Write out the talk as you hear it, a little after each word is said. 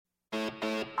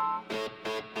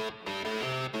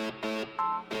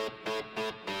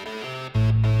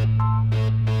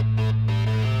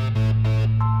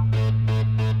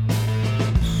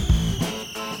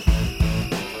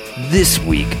This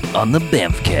week on the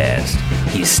Bamfcast,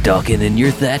 he's stalking in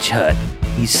your thatch hut.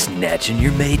 He's snatching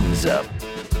your maidens up.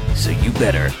 So you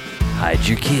better hide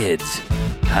your kids,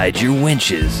 hide your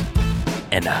wenches,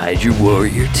 and hide your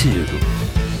warrior too.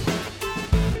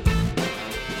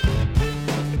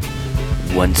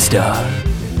 1 star,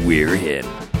 we're in.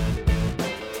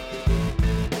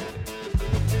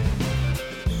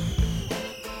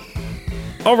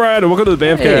 All right, and welcome to the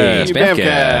Bamfcast. Hey,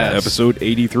 Bamfcast. Episode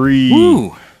 83.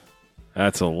 Woo!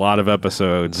 That's a lot of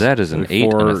episodes. That is an 8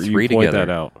 and a Before 3 you point together.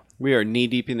 that out. We are knee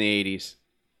deep in the 80s.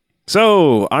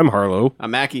 So, I'm Harlow.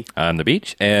 I'm Mackie. On the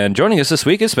beach, and joining us this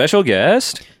week is special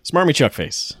guest. Smarmy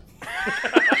Chuckface.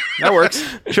 That works.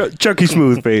 Chucky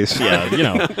Smoothface. Yeah, you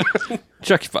know.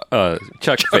 Chuck Chucky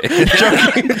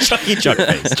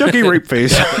Chuckface. Chucky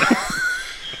Rapeface.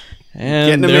 And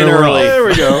Getting them there in we're early. off. There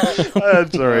we go.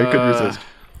 That's all right. Couldn't resist.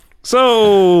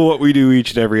 So, what we do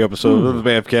each and every episode of the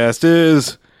Bamfcast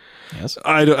is... Yes.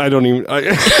 I don't even... I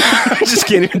just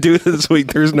can't even do it this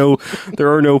week.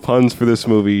 There are no puns for this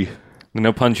movie.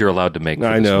 No puns you're allowed to make for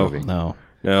I this know. movie. No.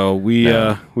 No, we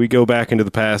go back into the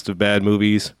past of bad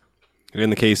movies. In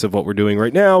the case of what we're doing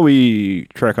right now, we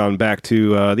trek on back to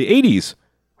the 80s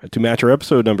to match our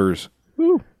episode numbers.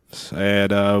 Woo.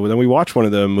 And then we watch one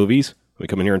of the movies. We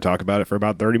come in here and talk about it for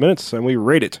about 30 minutes, and we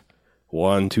rate it.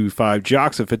 1, 2, 5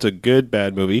 jocks if it's a good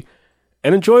bad movie,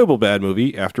 an enjoyable bad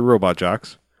movie after Robot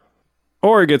Jocks.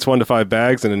 Or it gets 1 to 5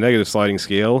 bags in a negative sliding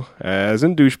scale, as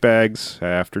in douchebags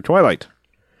after Twilight.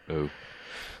 Oh.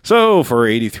 So, for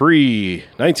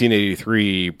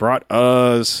 1983 brought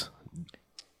us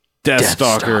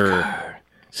Deathstalker.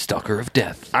 Stalker of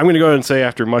Death. I'm going to go ahead and say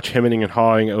after much hemming and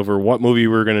hawing over what movie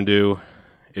we were going to do,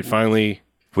 it finally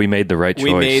We made the right choice.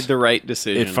 We made the right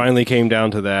decision. it finally came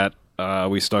down to that.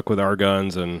 We stuck with our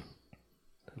guns, and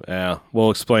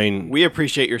we'll explain. We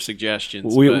appreciate your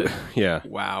suggestions. but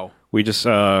wow. We just,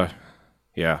 I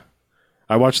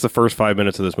watched the first 5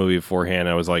 minutes of this movie beforehand. And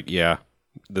I was like,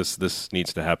 this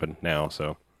needs to happen now.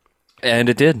 So And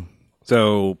it did.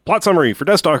 plot summary for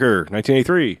Deathstalker,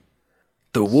 1983.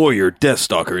 The warrior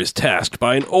Deathstalker is tasked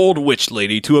by an old witch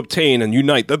lady to obtain and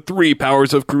unite the 3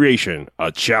 powers of creation,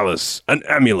 a chalice, an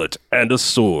amulet, and a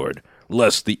sword,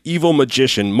 lest the evil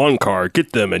magician Munkar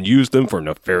get them and use them for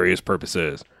nefarious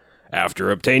purposes.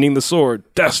 After obtaining the sword,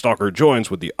 Deathstalker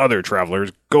joins with the other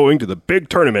travelers going to the big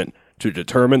tournament to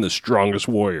determine the strongest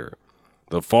warrior.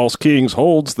 The false king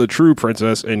holds the true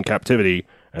princess in captivity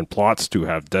and plots to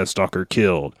have Deathstalker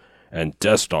killed, and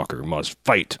Deathstalker must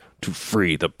fight to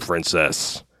free the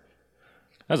princess.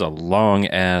 That's a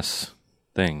long-ass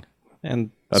thing.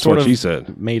 And That's sort what of she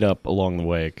said. made up along the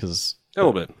way, because, A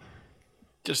little bit.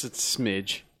 Just a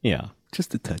smidge. yeah.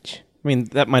 Just a touch. I mean,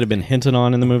 that might have been hinted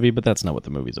on in the movie, but that's not what the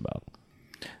movie's about.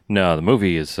 No, the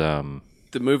movie is...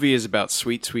 The movie is about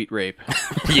sweet, sweet rape.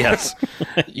 yes.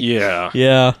 Yeah.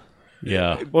 Yeah.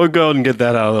 Yeah. We'll go ahead and get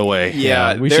that out of the way.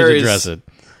 Yeah, we there should is address it.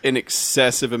 an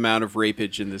excessive amount of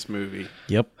rapage in this movie.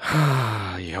 Yep.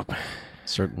 Yep.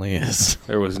 Certainly is.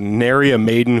 There was nary a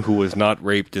maiden who was not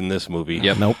raped in this movie.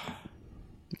 Yep. Nope.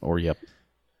 Or yep.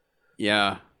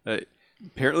 Yeah.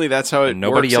 Apparently that's how it And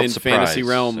nobody works else in surprised, fantasy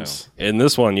realms. so. In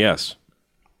this one, yes.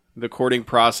 The courting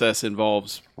process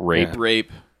involves Rape.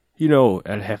 rape. You know,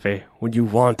 El Jefe, when you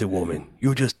want a woman,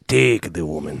 you just take the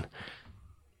woman.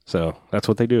 So, that's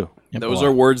what they do. Yep. Those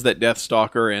are words that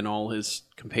Deathstalker and all his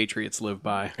compatriots live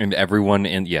by. And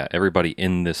everybody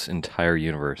in this entire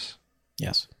universe.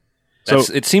 Yes. So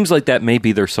it seems like that may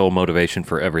be their sole motivation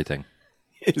for everything.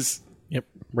 Is Yep.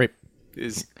 Rape.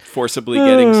 forcibly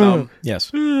getting some. Yes.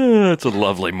 It's a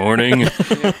lovely morning.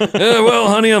 Well,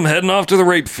 honey, I'm heading off to the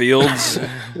rape fields.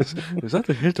 Is that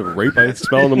the hint of rape I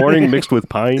smell in the morning mixed with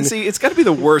pine? See, it's got to be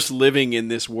the worst living in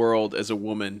this world as a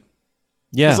woman.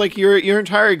 Yeah. It's like your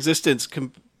entire existence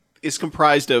is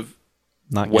comprised of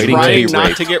not waiting to trying be not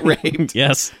raped. to get raped,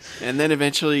 Yes. and then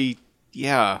eventually,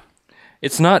 yeah,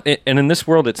 It's not, and in this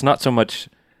world, it's not so much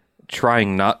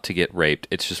trying not to get raped.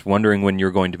 It's just wondering when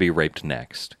you're going to be raped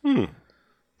next.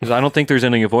 Because I don't think there's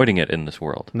any avoiding it in this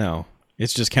world. No.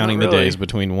 It's just counting Not the really. days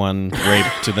between one rape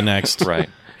to the next. Right.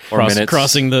 Or minutes.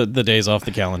 Crossing the days off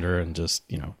the calendar and just,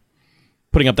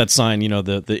 putting up that sign,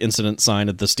 the incident sign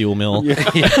at the steel mill.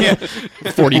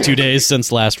 42 days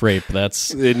since last rape.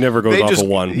 That's It never goes they off just of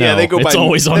one. Yeah, No, they go it's by.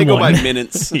 always on they go by one.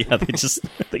 minutes. yeah,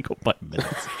 they go by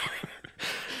minutes.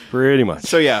 Pretty much.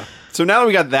 So yeah. So now that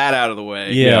we got that out of the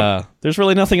way, Yeah. There's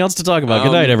really nothing else to talk about.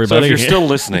 Good night, So everybody. if you're still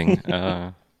listening,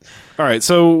 All right,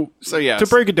 so yeah, to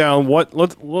break it down, let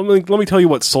me tell you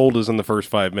what sold us in the first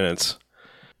 5 minutes.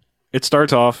 It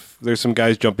starts off, there's some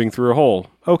guys jumping through a hole.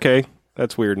 Okay,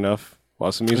 that's weird enough.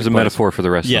 while some music There's a plays. metaphor for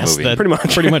the rest Yes, of the movie.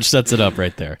 that pretty much sets it up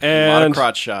right there. A lot of And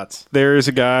crotch shots. there's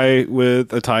a guy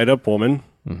with a tied up woman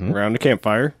around a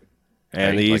campfire.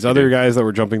 And Right, these like other you do. guys that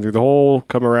were jumping through the hole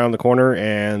come around the corner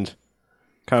and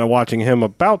kind of watching him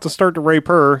about to start to rape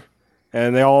her.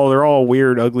 And they're all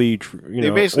weird, ugly, They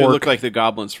basically look like the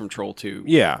goblins from Troll 2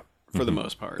 yeah. for the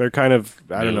most part. They're kind of,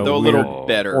 I don't know, They're a weird, little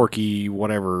better. orky,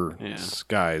 whatever Yeah.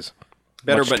 guys.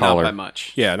 Better, much but taller. not by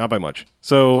much. Yeah, not by much.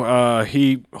 So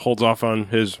he holds off on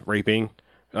his raping,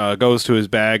 goes to his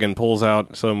bag and pulls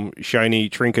out some shiny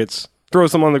trinkets,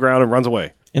 throws them on the ground, and runs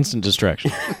away. Instant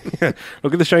distraction.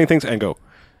 Look at the shiny things and go.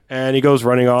 And he goes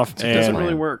running off It doesn't and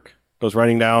really work. goes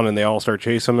running down, and they all start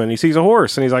chasing him. And he sees a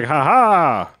horse, and he's like, "Ha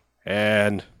ha!"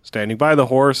 And standing by the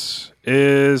horse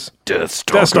is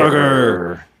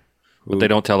Deathstalker. But they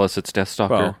don't tell us it's Deathstalker.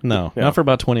 Well, No, not for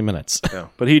about 20 minutes. Yeah.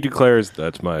 But he declares,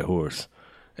 "That's my horse."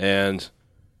 And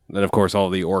then, of course, all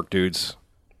the orc dudes,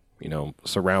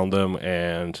 surround them,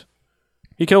 and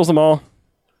he kills them all.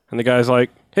 And the guy's like,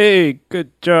 "Hey,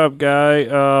 good job, guy.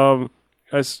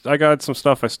 I got some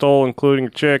stuff I stole, including a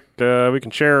chick. We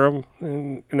can share them.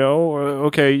 And,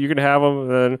 okay, you can have them.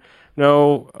 Then,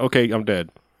 no, okay, I'm dead."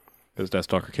 Because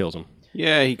Deathstalker kills him.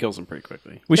 Yeah, he kills him pretty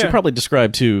quickly. We should Yeah. probably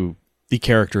describe, too, the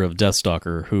character of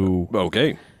Deathstalker, who,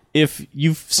 Okay. if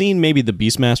you've seen maybe the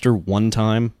Beastmaster one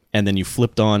time, and then you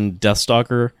flipped on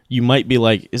Deathstalker, you might be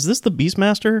like, is this the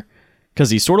Beastmaster? Because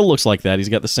he sort of looks like that. He's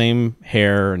got the same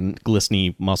hair and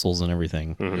glistening muscles and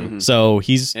everything. So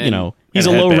he's, he's And a a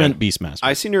headband. low-rent Beastmaster.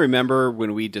 I seem to remember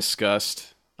when we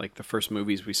discussed like the first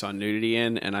movies we saw nudity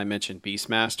in, and I mentioned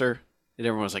Beastmaster, and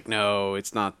everyone was like, "No,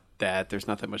 it's not that. There's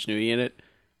not that much nudity in it."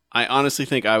 I honestly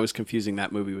think I was confusing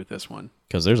that movie with this one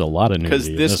Because there's a lot of nudity because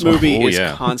in this one. movie Oh, is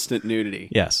yeah. constant nudity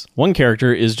Yes. One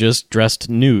character is just dressed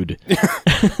nude.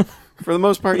 for the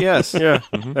most part. Yes. Yeah.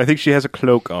 I think she has a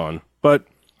cloak on. But,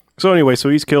 so anyway, so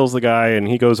he kills the guy, and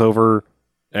he goes over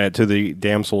to the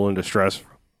damsel in distress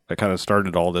that kind of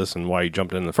started all this and why he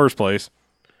jumped in the first place.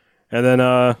 And then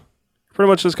pretty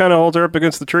much just kind of holds her up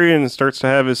against the tree and starts to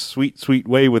have his sweet, sweet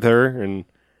way with her. And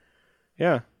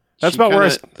yeah, that's She about where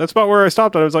kinda- that's about where I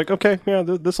stopped. I was like, okay, yeah,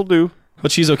 this will do.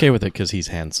 But she's okay with it because he's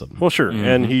handsome. Well, sure.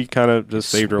 And he kind of just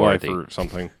saved her life Swarthy. or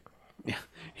something.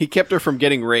 He kept her from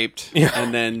getting raped,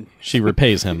 and then She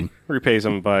repays him Repays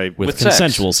him by with, sex.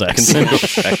 consensual sex.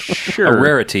 A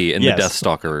rarity in Yes. the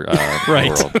Deathstalker Right.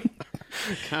 world.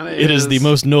 kind of It is the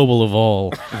most noble of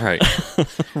all Right.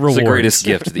 rewards. It's the greatest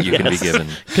gift that you can be given.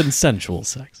 Consensual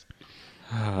sex.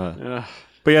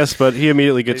 But he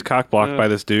immediately gets cock-blocked by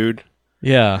this dude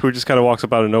Yeah. who just kind of walks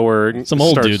up out of nowhere. And Some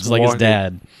old starts dudes like his walking.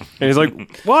 dad. And he's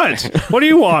like, "What? What do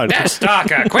you want?"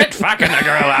 Deathstalker, quit fucking a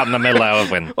girl out in the middle of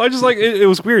when. I just like it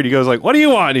was weird. He goes like, "What do you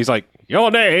want?" And he's like,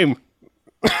 "Your name."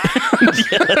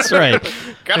 That's right.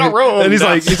 got a room. And he's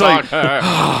like,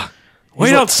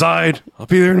 "Wait outside. I'll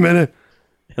be there in a minute."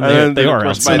 And And they then, are of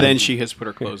course, By outside. then, she has put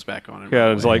her clothes back on. And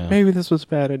Yeah, it's like Yeah. maybe this was a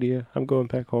bad idea. I'm going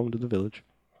back home to the village.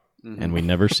 And we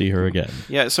never see her again.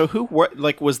 yeah. So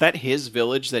was that his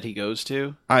village that he goes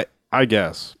to? I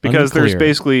guess because there's Unclear.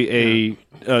 basically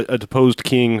a deposed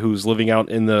king who's living out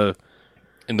in the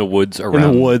woods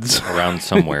around woods. around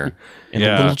somewhere. In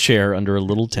Yeah. a little chair under a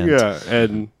little tent. yeah,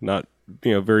 and not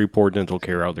very poor dental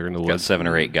care out there in the Got woods. 7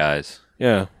 or 8 guys.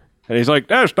 Yeah, and he's like,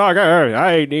 "Deathstalker,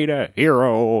 I need a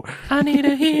hero." I need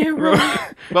a hero.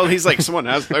 Well, he's like, someone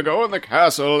has to go in the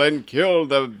castle and kill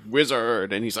the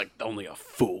wizard, and he's like, only a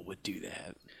fool would do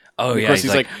that. Oh, Of yeah. course,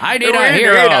 he's like, I need "We a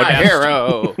hero. need a Deathstalker."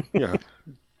 hero. Yeah.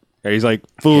 And he's like,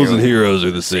 "Fools and heroes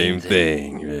are the same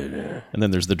thing." And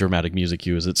then there's the dramatic music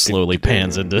cue as it slowly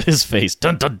pans into his face.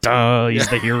 Dun dun dun! He's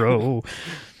the hero.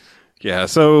 Yeah,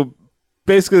 so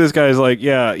basically this guy's like,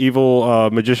 yeah, evil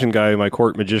magician guy, my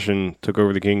court magician, took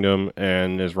over the kingdom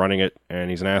and is running it, and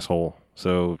he's an asshole,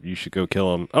 so you should go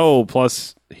kill him. Oh,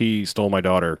 plus he stole my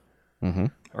daughter.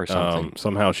 Or something.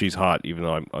 Somehow she's hot, even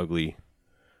though I'm ugly.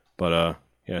 But,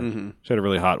 yeah, she had a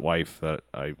really hot wife that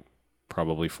I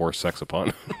probably forced sex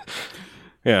upon.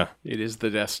 Yeah. It is the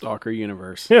Deathstalker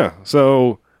universe. Yeah,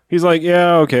 so he's like,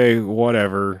 yeah, okay,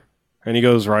 whatever. And he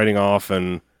goes riding off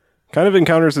and kind of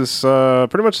encounters this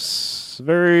pretty much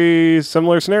very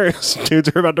similar scenarios. Dudes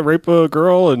are about to rape a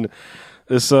girl, and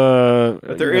this...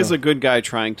 But there is a good guy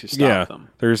trying to stop them.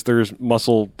 There's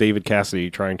muscle David Cassidy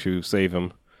trying to save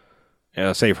him.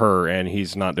 Save her, and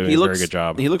he's not doing a very good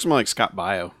job. He looks more like Scott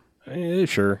Baio.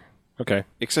 Sure. Okay.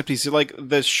 Except he's like,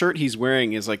 the shirt he's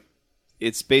wearing is like,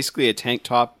 it's basically a tank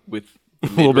top with a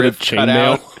little bit of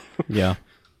chainmail. Yeah.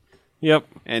 Yep.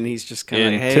 And he's just kind of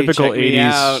In like, hey, typical check me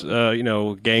out.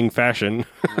 80s, gang fashion.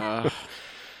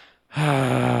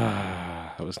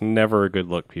 That was never a good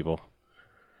look, people.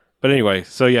 But anyway,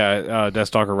 so yeah,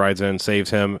 Deathstalker rides in, saves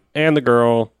him and the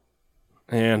girl,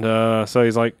 and so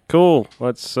he's like, "Cool,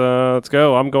 let's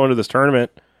go. I'm going to this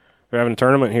tournament. We're having a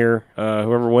tournament here.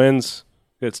 Whoever wins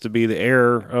gets to be the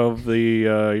heir of the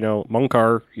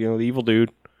Munkar, the evil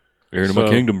dude. Heir to my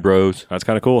kingdom, bros. That's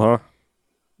kind of cool, huh?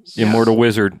 Immortal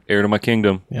wizard, heir to my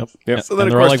kingdom. Yep. So then, And of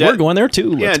they're all course, like, we're going there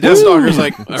too. Yeah, Let's go. Deathstalker's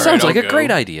like, all right, Sounds like I'll a go. great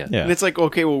idea. Yeah. And it's like,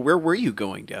 okay, well, where were you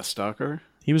going, Deathstalker?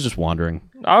 He was just wandering.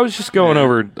 I was just going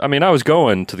over. I mean, I was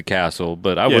going to the castle,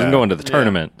 but I wasn't going to the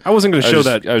tournament. I wasn't going to show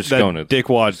I was just going to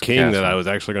dickwad king castle. that I was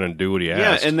actually going to do what he Yeah,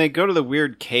 asked. and they go to the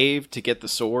weird cave to get the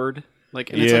sword.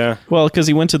 Like, and yeah. it's like, Well, because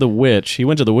he went to the witch. He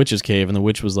went to the witch's cave, and the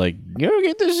witch was like, "Go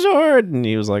get the sword." And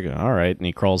he was like, "All right." And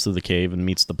he crawls through the cave and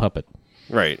meets the puppet.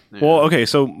 Right. Well, okay,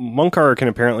 so Munkar can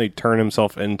apparently turn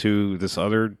himself into this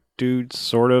other dude,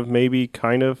 sort of, maybe,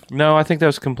 kind of. No, I think that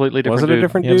was a completely different. Was it a dude.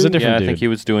 different Yeah, it was a dude? different Yeah, I dude. think he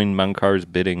was doing Munkar's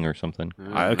bidding or something.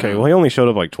 Okay, well, he only showed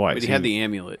up like twice. but he had the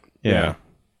amulet. Yeah.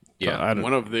 Yeah. I don't-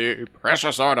 One of the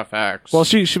precious artifacts. Well,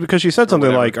 she because she said something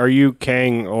whatever. like, "Are you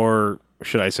Kang or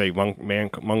should I say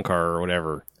Munkar or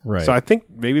whatever?" Right. So I think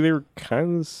maybe they were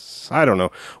kind of. I don't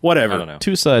know. Whatever. I don't know.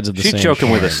 Two sides of the She same choked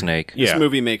him with a coin. snake. this Yeah.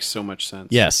 movie makes so much sense.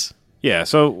 Yes. Yeah.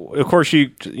 So of course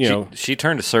she, She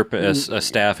turned a serpent, a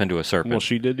staff into a serpent. well,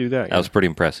 she did do that. That was pretty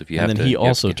impressive. You And have then to, he you have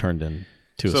also to- turned into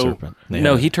a So- serpent. They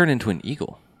No, had- he turned into an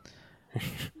eagle.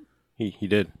 he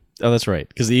did. Oh, that's right.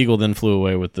 Because the eagle then flew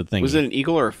away with the thing. Was it an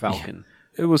eagle or a falcon?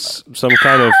 It was some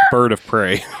kind of bird of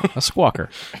prey, a squawker?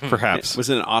 perhaps. Was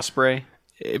it an osprey?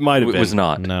 It might have It been. was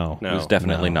not. No. It was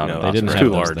definitely not. No, an They didn't it's osprey.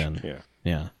 have too those large. then.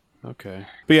 Yeah. Yeah. Okay.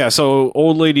 But yeah, so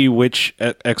old lady witch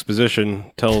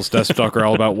exposition tells Deathstalker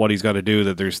all about what he's got to do.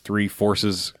 That there's three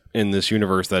forces in this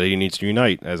universe that he needs to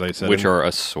unite, as I said. Which are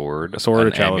a sword, sword, an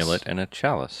a chalice. amulet, and a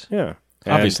chalice. yeah,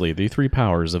 And- Obviously, the three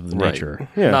powers of the Right. nature.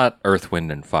 Yeah. Not earth,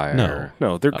 wind, and fire. No.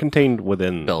 No, they're contained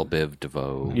within. Bell Biv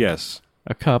DeVoe. Yes.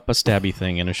 A cup, a stabby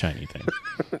thing, and a shiny thing.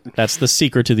 That's the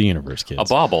secret to the universe, kids. A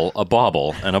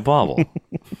bauble, and a bauble.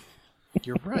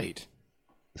 You're right.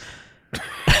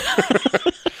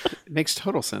 It makes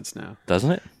total sense now.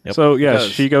 Doesn't it? Yep. So yes,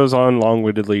 does. she goes on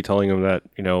long-windedly telling him that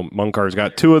Munkar's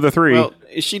got two of the three. Well,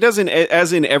 she doesn't.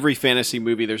 As in every fantasy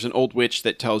movie, there's an old witch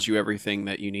that tells you everything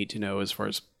that you need to know as far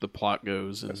as the plot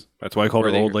goes. And, That's why I called where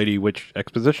it they- old lady witch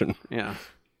exposition. yeah,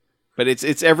 but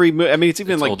it's every. I mean, it's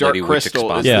even It's like old Dark lady witch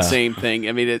Crystal is exposition. the Yeah. same thing.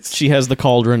 I mean, it's She has the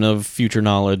cauldron of future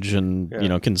knowledge and,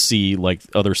 can see, like,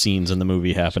 other scenes in the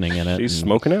movie happening in it. She's and-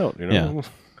 smoking out. Yeah.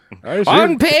 I see.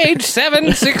 On page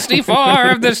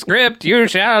 764 of the script, you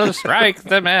shall strike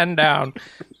the man down.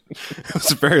 It's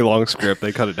a very long script.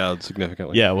 They cut it down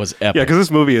significantly. Yeah, it was epic. Yeah, because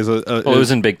this movie is a Well, it was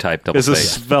in big type, double is a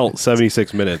spaced. svelte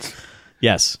 76 minutes.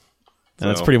 Yes. And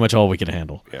that's So- pretty much all we could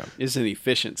handle. is an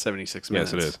efficient 76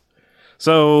 minutes. Yes, it is.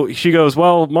 So she goes,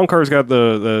 well, Munkar's got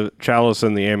the chalice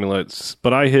and the amulets,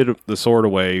 but I hid the sword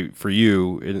away for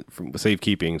you from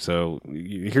safekeeping. So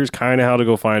here's kind of how to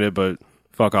go find it, but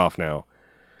fuck off now.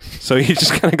 So he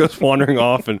just kind of goes wandering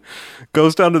off and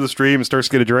goes down to the stream and starts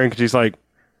to get a drink. And she's like,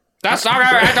 Deathstalker,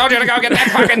 I told you to go get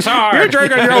that fucking sword.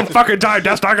 drink on your own fucking time,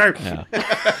 Deathstalker.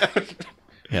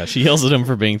 Yeah, she yells at him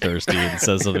for being thirsty and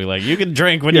says something like, "You can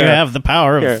drink when you Yeah. have the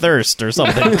power of Yeah. thirst," or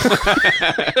something.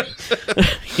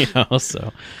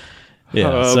 so...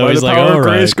 Yeah, so by he's the like, power all of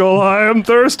right. Grayskull, I am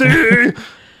thirsty.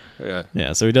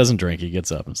 Yeah, so he doesn't drink. He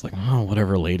gets up and it's like, oh,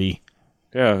 whatever, lady.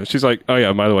 Yeah, she's like, oh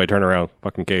yeah, by the way, turn around.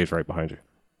 Fucking cave's right behind you.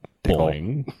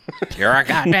 Boing. You're a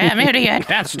goddamn idiot,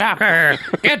 Deathstalker.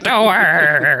 Get to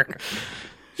work.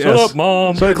 Shut up,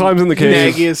 Mom. So he climbs in the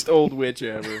cave. Naggiest old witch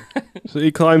ever. So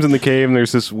he climbs in the cave, and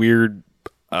there's this weird.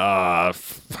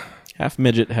 Half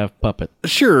midget, half puppet.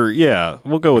 Sure, yeah,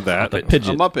 we'll go with that. A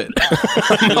Pidget. Muppet.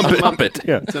 Muppet.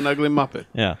 Yeah, It's an ugly Muppet.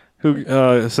 Yeah.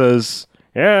 who says,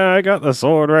 "Yeah, I got the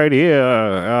sword right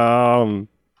here."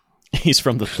 He's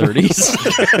from the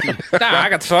 30s. Nah, I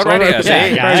got the sword right here. Yeah, See? yeah,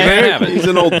 You yeah. can't have it. He's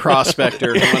an old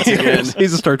prospector once again.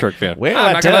 He's a Star Trek fan. Well, I'm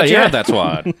I not going to tell let you you, have that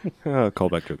sword.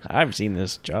 Callback jokes. I've seen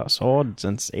this sword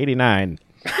since 89.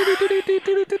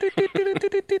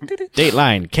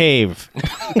 Dateline, cave.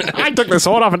 I took the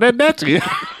sword off of Dead Nancy.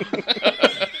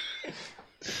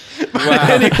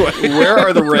 Anyway, where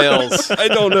are the rails? I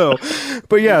don't know,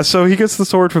 but yeah. So he gets the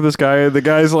sword from this guy. And the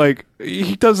guy's like,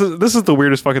 he does. This is the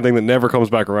weirdest fucking thing that never comes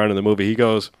back around in the movie. He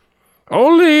goes,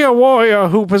 "Only a warrior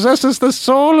who possesses the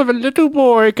soul of a little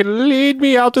boy can lead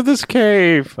me out to this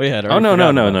cave." Oh, yeah, Oh,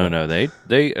 no.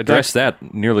 They addressed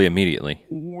that nearly immediately.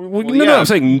 No, I'm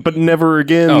saying, but never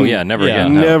again. Oh, yeah, never Yeah.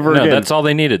 again. No. Never No, again. that's all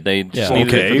they needed. They just Yeah.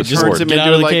 needed Okay. it for the Just Turns sword. him get into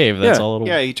out of the like- cave. That's yeah. all it'll...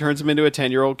 Yeah, he turns him into a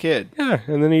 10-year-old kid. Yeah,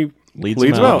 and then he Leads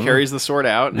leads him him out. out. Carries the sword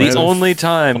out. The and- only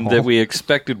time that we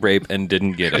expected rape and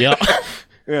didn't get it. Yep.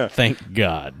 Yeah. Thank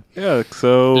God. Yeah,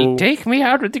 so... Take me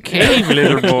out of the cave,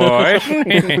 little boy.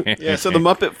 Yeah, so the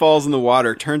Muppet falls in the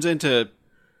water, turns into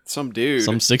some dude.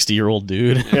 Some 60-year-old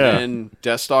dude. Yeah. And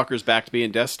Deathstalker's back to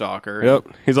being Deathstalker.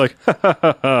 Yep. He's like, ha, ha,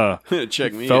 ha, ha.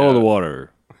 Check me Fell in out. the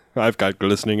water. I've got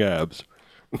glistening abs.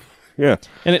 Yeah.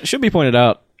 And it should be pointed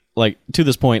out, like, to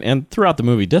this point and throughout the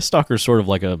movie, Deathstalker's sort of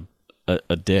like a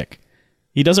dick.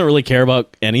 He doesn't really care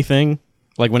about anything.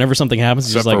 Like, whenever something happens,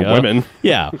 he's Except just like, for women.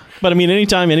 Yeah. But, I mean,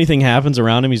 anytime anything happens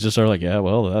around him, he's just sort of like, yeah,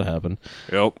 well, that happened.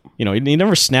 Yep. You know, he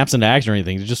never snaps into action or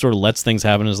anything. He just sort of lets things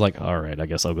happen and is like, all right, I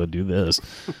guess I'll go do this.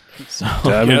 So,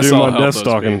 Time to guess do I'll my help death those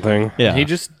stalking people. thing. yeah. He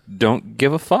just don't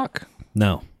give a fuck.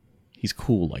 No. He's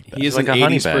cool like that. He is like an a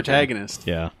honey 80s badger. protagonist.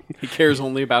 Yeah. He cares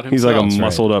only about He's himself. like a right.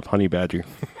 muscled up honey badger.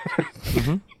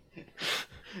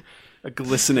 a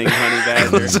glistening honey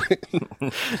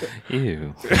badger.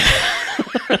 Ew.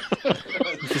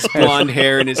 His blonde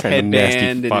hair and his Kinda nasty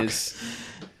headband fuck. and his...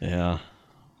 Yeah.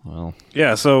 Well,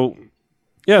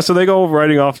 So they go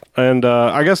riding off, and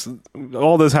I guess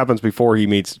all this happens before he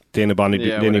meets Danny whatever.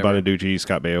 Bonaducci,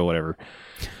 Scott Baio, whatever.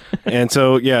 And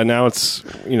so, now it's,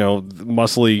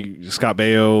 muscly Scott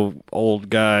Baio, old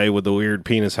guy with the weird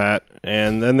penis hat.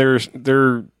 And then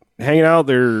they're hanging out,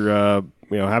 they're,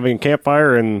 having a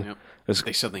campfire, and Yep. this,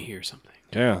 They suddenly hear something.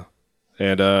 yeah.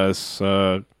 And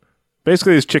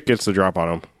basically this chick gets the drop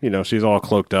on him. She's all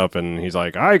cloaked up, and he's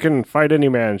like, I can fight any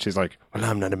man. She's like, well,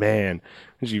 I'm not a man.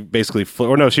 And she basically,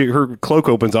 her cloak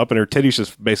opens up, and her titties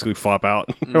just basically flop out.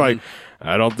 They're like,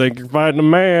 I don't think you're fighting a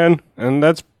man. And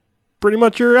that's pretty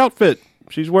much your outfit.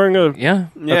 She's wearing a Yeah.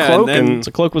 Yeah, cloak, and then- it's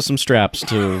a cloak with some straps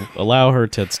to allow her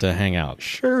tits to hang out.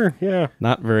 sure, yeah.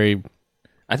 Not very...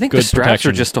 I think Good the straps protection.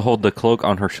 are just to hold the cloak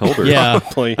on her shoulders. Yeah.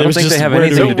 Probably. I don't think they have where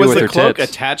anything So to do was with the her cloak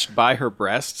tits. attached by her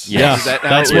breasts? Yeah, Is that how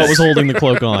that's it what was holding the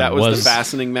cloak on. That was the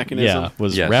fastening mechanism? Yeah,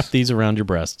 was Yes. wrap these around your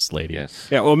breasts, lady. Yes.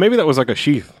 Yeah, well, maybe that was like a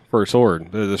sheath for a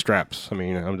sword, the straps. I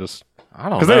mean, I'm just... I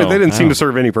don't Because know. they didn't seem No. to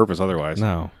serve any purpose otherwise.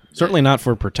 No, certainly not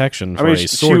for protection for mean, a she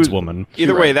swordswoman.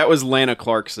 Either way, that was Lana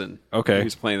Clarkson. Okay.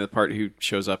 Who's playing the part who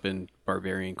shows up in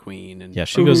Barbarian Queen. And Yeah,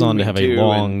 she goes on to have a Too,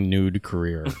 long nude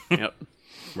career. and- Yep.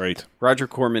 Right. Roger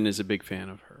Corman is a big fan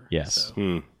of her. Yes.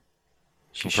 so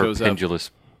She For shows up.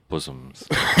 pendulous bosoms.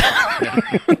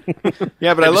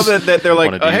 Yeah, but I love that they're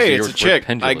like, wanted to oh, use hey, the it's a word chick. I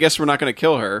pendulous. guess we're not going to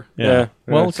kill her. Yeah.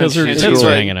 Well, because her And tits she's are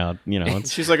like- hanging out. You know,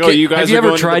 it's, She's like, oh, you guys Have you are ever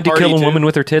going tried to, to the kill a party woman too?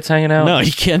 with her tits hanging out? no,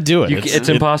 you can't do it. it's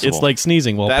impossible. It's like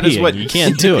sneezing while That peeing. is what- You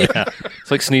can't do it.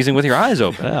 It's like sneezing with your eyes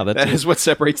open. Yeah, That is what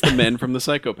separates the men from the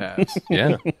psychopaths.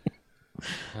 Yeah.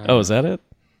 Oh, is that it?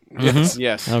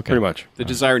 Yes. Okay. Pretty much. The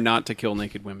desire not to kill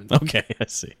naked women. Okay, I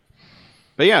see.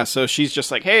 But yeah, so she's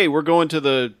just like, hey, we're going to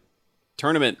the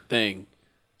tournament thing.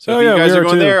 So Oh, if yeah, you guys we are are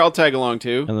going too. there, I'll tag along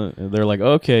too. And they're like,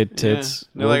 okay, Yeah. tits.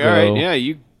 They're we'll like, all right, go. yeah,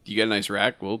 you got a nice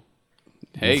rack. Well,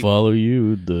 hey, We'll follow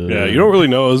you. Yeah, you don't really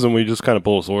know us, and we just kind of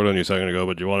pulled a sword on you a second ago,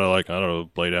 but you want to, like, I don't know,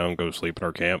 lay down and go to sleep in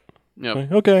our camp. Yep.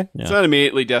 Like, okay. Yeah. So then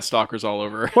immediately Deathstalker's all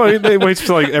over. her. Well, they wait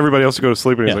for, like, everybody else to go to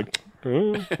sleep, and he's Yeah. like,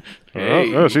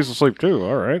 Hey. oh, she's asleep too.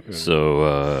 All right.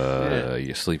 So,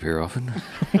 you sleep here often?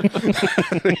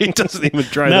 He doesn't even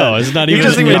try No, that. it's not He even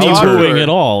doesn't any talk to wooing her. at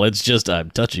all. It's just,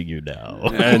 I'm touching you now.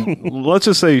 And let's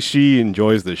just say she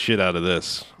enjoys the shit out of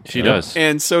this. She does.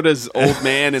 And so does old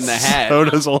man in the hat. So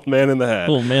does old man in the hat.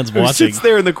 Little man's who watching. sits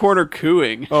there in the corner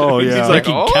cooing. Oh, He's yeah. like,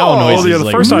 Making oh, cow Oh, noises. yeah, the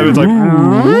like, first time it's like,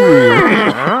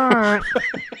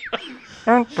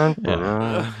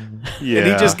 yeah. And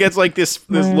he just gets like this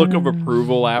look of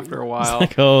approval after a while.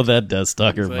 like, oh, that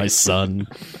Deathstalker, like- my son.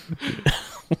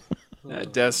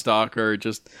 That Deathstalker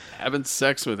just having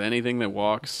sex with anything that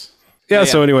walks. Yeah,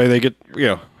 so anyway, they get,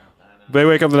 they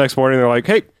wake up the next morning, they're like,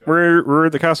 hey, we're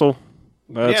at the castle.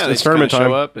 Yeah, It's, they it's just kinda tournament time.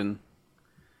 show up and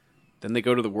then they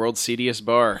go to the world's seediest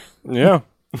bar. Yeah.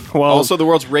 Well, Also the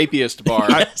world's rapiest bar.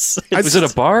 Yes. Is it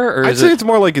a bar or I'd is say it? it's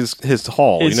more like his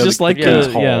hall. It's you know, just like king's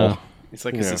the- hall. yeah. It's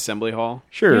like his Yeah. assembly hall.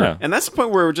 Sure. Yeah. And that's the point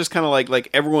where we're just kind of like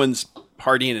everyone's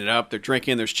partying it up. They're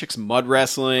drinking. There's chicks mud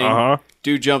wrestling. Uh-huh.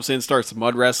 Dude jumps in, starts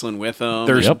mud wrestling with them.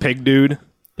 There's Yep. pig dude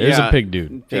There's Yeah. a pig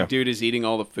dude. Pig Yeah. dude is eating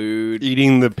all the food.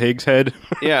 eating the pig's head.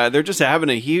 Yeah, they're just having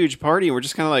a huge party, and we're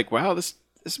just kind of like, wow, this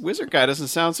wizard guy doesn't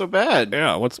sound so bad.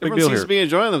 Yeah, what's the big Everyone deal seems here? to be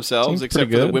enjoying themselves, Seems except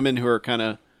pretty for the good. women who are kind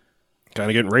of Kind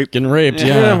of getting raped. Getting raped, Yeah,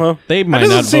 yeah. well, They That might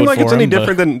doesn't not seem vote like for it's any him, but-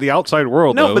 different than the outside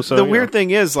world. no. though, But so, the weird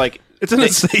thing is, like, it's in a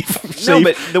safe. no,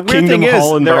 but the weird thing Kingdom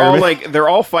Hall is, they're all environment. they're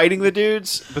all fighting the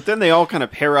dudes, but then they all kind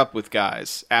of pair up with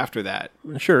guys after that.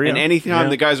 Sure, yeah. And anytime Yeah.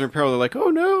 the guys are in peril, they're like, "Oh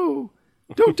no,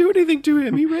 don't do anything to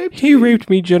him. He raped He raped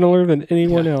me gentler than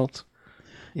anyone else.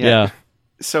 Yeah.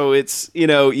 So it's,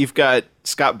 you've got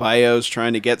Scott Bios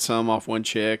trying to get some off one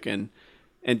chick, and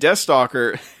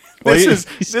Deathstalker,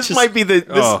 This might be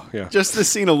the yeah. just the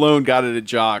scene alone got it at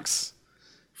Jocks,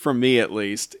 from me at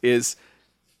least. Is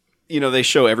they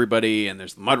show everybody and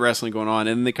there's mud wrestling going on,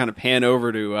 and then they kind of pan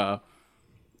over to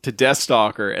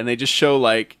Deathstalker, and they just show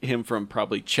like him from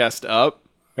probably chest up.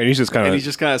 And he's just kind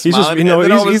of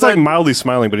smiling. He's like mildly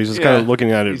smiling, but he's just kind of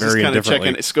looking at it very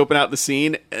indifferently. Scoping out the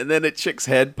scene, and then a chick's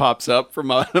head pops up from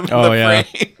out of the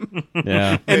frame.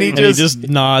 Yeah, and he just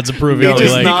nods approvingly. He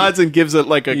just nods and gives it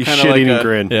like a kind of like a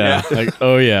grin. Yeah, like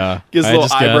oh yeah, gives a little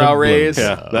eyebrow raise.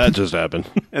 Yeah, that just happened.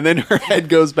 And then her head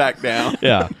goes back down.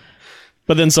 Yeah.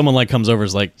 But then someone like comes over,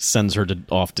 sends her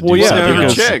off to do yeah, something her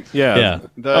else. chick. Yeah.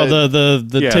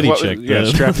 The titty chick. Yeah,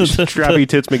 Strappy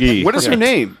Tits McGee. What is her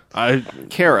name?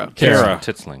 Kara.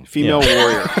 Titsling. Female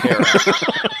warrior. Kara.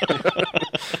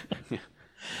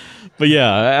 But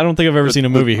yeah, I don't think I've ever seen a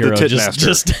movie hero tit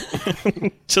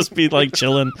just be like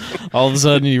chilling. All of a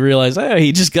sudden, you realize, hey,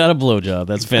 he just got a blowjob.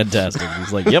 That's fantastic.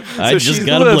 He's like, yep, I just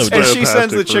got a blowjob. And she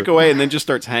sends the chick away and then just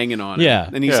starts hanging on it. Yeah.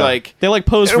 And he's like... They like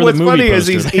pose for the movie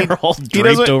poster. They're all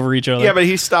draped over each other. Yeah, but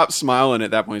he stops smiling at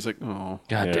that point. He's like, oh.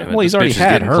 God damn it. Well, he's this already bitch is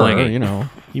had getting her, clingy.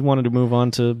 He wanted to move on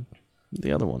to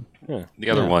the other one. The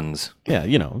other ones.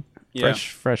 Yeah,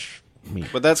 fresh meat.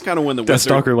 But that's kind of when the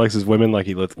Deathstalker likes his women like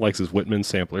he likes his Whitman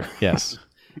sampler. Yes.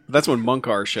 That's when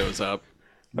Munkar shows up.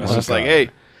 It's just like, hey,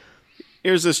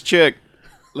 here's this chick.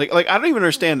 Like I don't even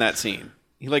understand that scene.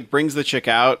 He like brings the chick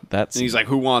out, and he's like,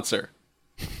 who wants her?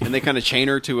 And they kind of chain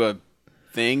her to a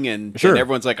thing, and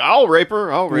everyone's like, I'll rape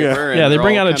her. And yeah, they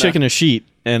bring out a chick in a sheet,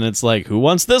 and it's like, who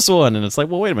wants this one? And it's like,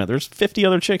 well, wait a minute, there's 50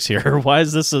 other chicks here. Why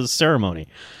is this a ceremony?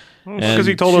 Because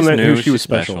he told them that she was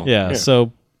special. Yeah,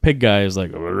 so Pig Guy is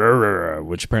like,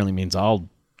 which apparently means I'll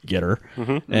get her.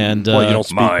 Mm-hmm. And you don't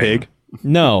speak pig?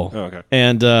 No. Oh, okay.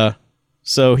 And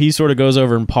so he sort of goes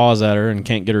over and paws at her and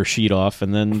can't get her sheet off,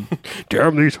 and then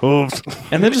damn these hooves.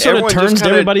 And then just sort of turns to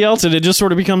everybody else, and it just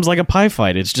sort of becomes like a pie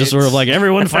fight. It's just sort of like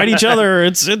everyone fight each other.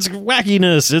 It's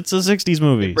wackiness. It's a 60s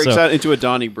movie. It breaks out into a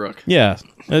Donnybrook. Yeah.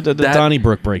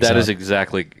 Donnybrook breaks out. That is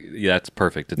exactly... Yeah, that's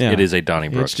perfect. It is a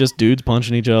Donnybrook. It's just dudes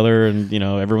punching each other, and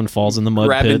everyone falls in the mud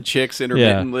grabbing pit. Chicks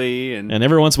intermittently, and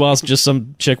every once in a while, it's just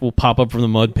some chick will pop up from the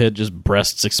mud pit, just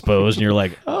breasts exposed, and you're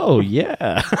like, oh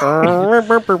yeah. And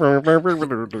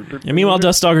meanwhile,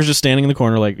 Deathstalker's just standing in the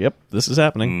corner, like, yep, this is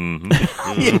happening.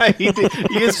 Yeah, he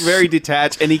is very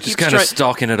detached, and he keeps kind of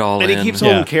stalking it all, and he keeps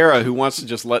holding Kara, who wants to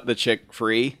just let the chick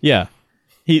free. Yeah.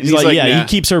 He's like, he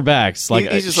keeps her back. It's like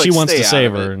he's just she like, wants to stay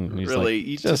save out of her, it. and he's Really,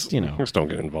 like, just don't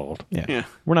get involved. Yeah,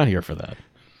 we're not here for that.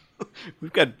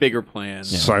 We've got bigger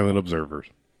plans. Silent observers.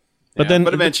 But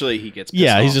but eventually he gets pissed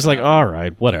off he's just like, all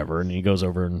right, whatever, and he goes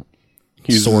over and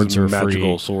swords her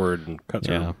magical free. sword and cuts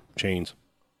her chains.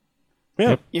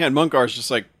 Yeah, and Munkar's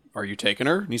just like, are you taking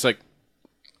her? And he's like,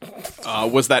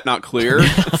 was that not clear?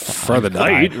 For the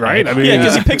night, right? I mean,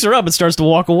 because he picks her up and starts to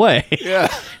walk away. Yeah,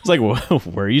 he's like,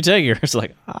 where are you taking her? It's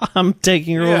like, I'm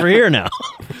taking her over here now.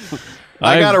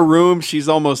 I got a room. She's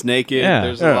almost naked. Yeah.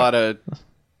 There's a lot of...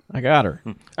 I got her.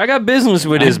 I got business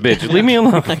with this bitch. Leave me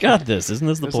alone. I got this. Isn't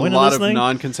this the There's point a lot of this of thing?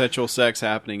 non-consensual sex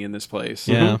happening in this place.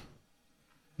 Yeah.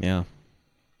 Yeah.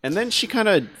 And then she kind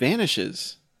of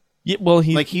vanishes. Yeah, well,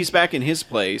 he's back in his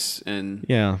place, and...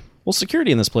 Yeah. Well,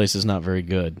 security in this place is not very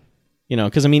good.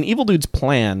 Because, Evil Dude's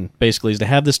plan, basically, is to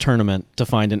have this tournament to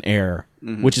find an heir,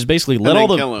 which is basically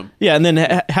kill him. Yeah, and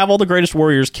then have all the greatest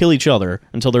warriors kill each other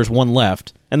until there's one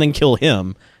left, and then kill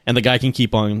him, and the guy can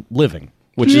keep on living.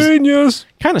 Which is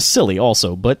kind of silly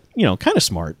also, but, kind of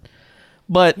smart.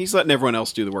 But he's letting everyone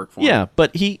else do the work for him. Yeah,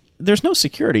 but there's no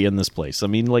security in this place.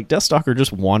 Deathstalker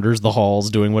just wanders the halls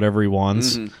doing whatever he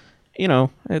wants.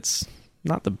 It's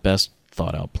not the best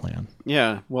thought out plan.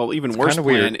 Yeah, well, even worse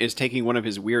plan is taking one of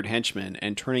his weird henchmen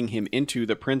and turning him into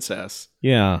the princess.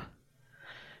 Yeah.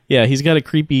 Yeah, he's got a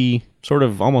creepy, sort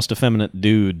of almost effeminate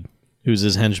dude who's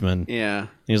his henchman. Yeah.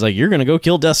 He's like, you're going to go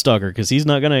kill Deathstalker because he's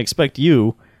not going to expect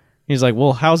you. He's like,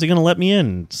 well, how's he going to let me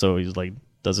in? So he's like,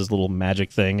 does his little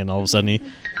magic thing, and all of a sudden he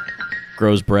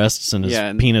grows breasts and his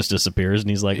penis disappears, and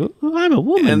he's like, oh, I'm a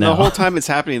woman and now. The whole time it's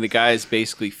happening, the guy is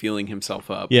basically feeling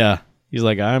himself up. Yeah. He's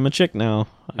like, I'm a chick now.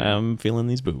 I'm feeling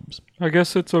these boobs. I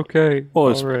guess it's okay.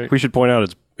 Well, we should point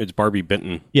out it's Barbie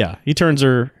Benton. Yeah, he turns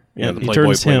her. Yeah, he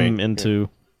turns him into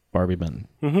Barbie Benton,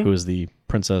 who is the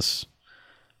Princess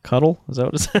Cuddle. Is that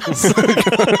what it says?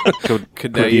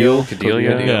 Cordelia.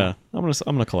 Yeah, I'm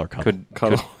gonna call her Cuddle.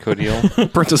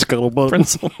 Codile. Princess Cuddlebun.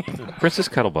 Princess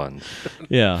Cuddlebuns.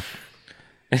 Yeah.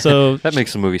 So That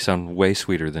makes the movie sound way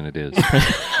sweeter than it is.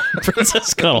 Princess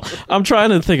Scuttle. I'm trying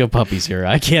to think of puppies here.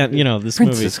 I can't, this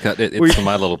movie. It's the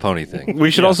My Little Pony thing.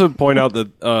 We should also point out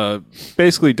that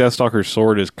basically Deathstalker's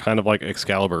sword is kind of like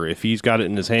Excalibur. If he's got it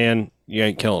in his hand, you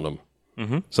ain't killing him.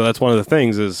 Mm-hmm. So that's one of the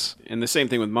things is... And the same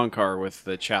thing with Munkar with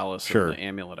the chalice Sure. and the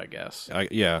amulet, I guess.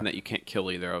 yeah. And that you can't kill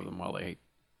either of them while they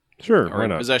Sure, are why in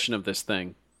not? possession of this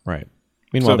thing. Right.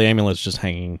 Meanwhile, So- the amulet's just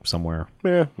hanging somewhere.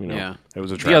 Yeah, Yeah. it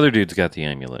was a trap. The other dude's got the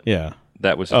amulet. Yeah.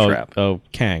 That was a trap. Oh,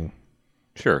 Kang.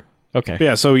 Sure. Okay.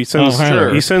 Yeah, so he sends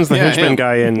sure. he sends the Yeah, henchman him.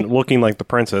 guy in looking like the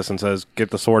princess and says, "Get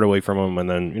the sword away from him," and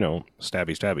then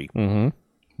stabby, stabby,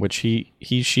 Which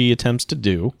she attempts to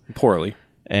do. poorly.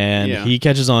 And Yeah. he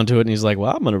catches on to it and he's like,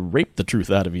 well, I'm going to rape the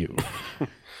truth out of you.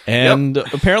 And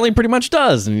apparently pretty much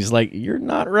does. And he's like, you're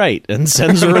not right. And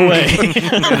sends her away.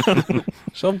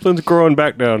 Something's growing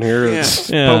back down here. It's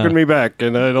Yeah. poking me back,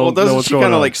 and I don't Well, know doesn't what's she going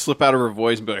kind on. of like slip out of her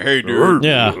voice and be like, hey, dude.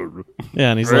 Yeah. Yeah.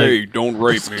 And he's Hey, like, don't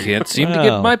rape me. Can't seem to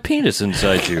Well. get my penis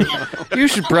inside you. You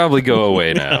should probably go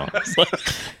away now.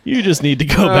 you just need to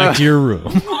go back to your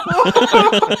room.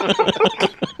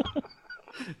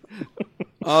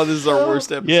 Oh, this is our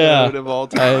worst episode Yeah. of all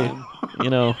time.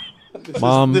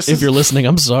 Mom, this if is- you're listening,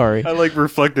 I'm sorry. I like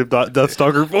reflective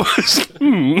Deathstalker voice.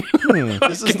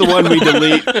 This is the one we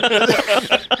delete.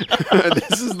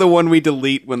 This is the one we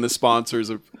delete when the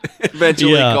sponsors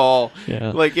eventually Yeah. call.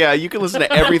 Yeah. Like, yeah, you can listen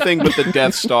to everything but the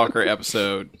Deathstalker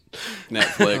episode.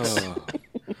 Netflix.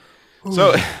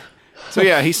 So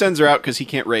yeah, he sends her out because he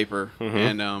can't rape her,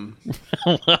 and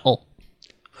Well,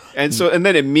 and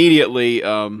then immediately,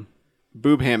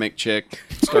 boob hammock chick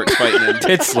starts fighting him.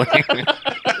 Titsling.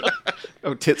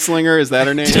 Oh, Titslinger, is that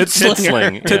her name?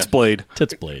 Titsling. Tits blade.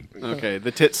 tits blade. Okay,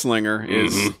 the Titslinger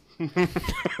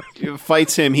is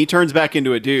fights him. He turns back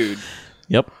into a dude,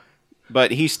 Yep. but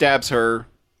he stabs her.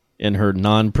 In her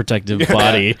non-protective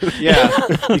body. Yeah,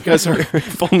 because her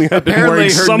If only I'd been apparently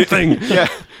wearing her something.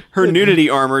 her nudity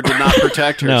armor did not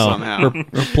protect her No, somehow. her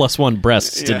 +1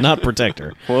 breasts did not protect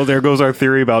her. Well, there goes our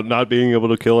theory about not being able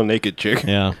to kill a naked chick.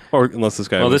 Yeah. Or unless this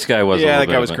guy. Well, this guy was. a Yeah, little that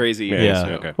bit guy of was a- crazy. Yeah.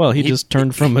 okay. Well, he just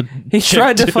turned from a. He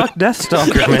tried to fuck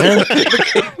Deathstalker,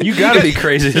 man. You gotta be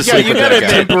crazy to sleep you with gotta that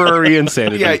guy. temporary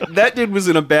insanity. Yeah, that dude was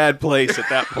in a bad place at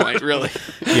that point. Really,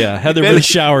 Yeah, had there been- been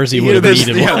showers, he would have This,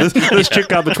 eaten one. this chick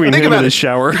got between Think him about and it. his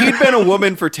shower. he'd been a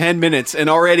woman for 10 minutes, and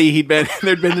already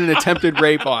there'd been an attempted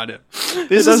rape on him.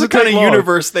 This is the doesn't kind take of long.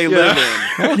 universe they live in.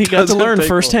 Well, he got to doesn't learn take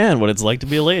firsthand what it's like to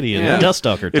be a lady in Yeah.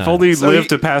 Deathstalker time. If only he So lived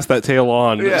he- to pass that tale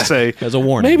on Yeah. and say, As a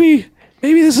warning.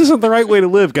 maybe this isn't the right way to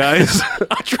live, guys.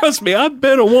 Trust me, I've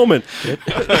been a woman.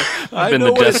 I Been know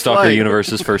the what it's Deathstalker like.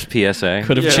 universe's first PSA.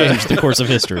 Could have changed the course of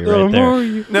history right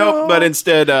there. No, but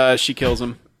instead she kills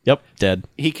him. Yep, dead.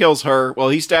 He kills her. Well,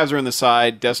 he stabs her in the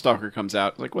side. Deathstalker comes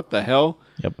out. Like, what the hell?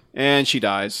 Yep. And she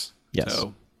dies. Yes.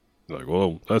 So, Like,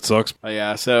 whoa, that sucks.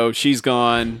 yeah, so she's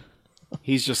gone.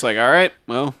 He's just like, all right,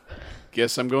 well,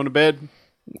 guess I'm going to bed.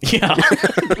 Yeah,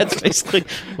 that's basically.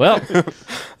 Well,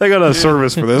 They got a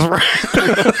service for this.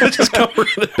 Right? Just come over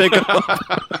to pick him up.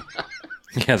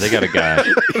 Yeah, they got a guy.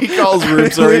 He calls room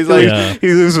service. He's like, Yeah.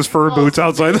 He leaves his fur boots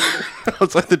outside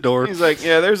outside the door. he's like,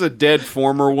 yeah, there's a dead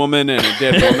former woman and a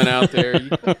dead woman out there.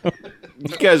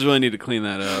 You guys really need to clean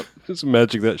that up. Just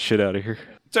magic that shit out of here.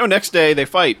 So next day they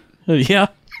fight. yeah.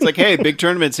 It's like, hey, big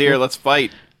tournament's here. Let's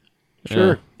fight.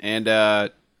 Sure. And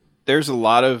there's a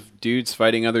lot of dudes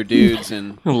fighting other dudes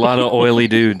and A lot of oily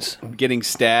dudes. getting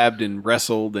stabbed and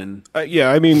wrestled and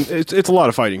Yeah, I mean, it's a lot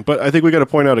of fighting, but I think we got to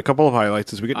point out a couple of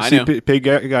highlights. Is we get to I see know. Pig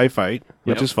Guy fight,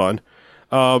 which Yep. is fun.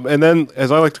 And then,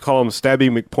 as I like to call him, Stabby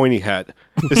McPointy Hat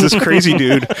is this crazy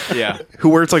dude yeah, who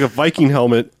wears like a Viking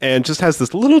helmet and just has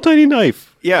this little tiny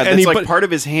knife. yeah. and That's he, like but- part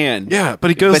of his hand. Yeah, but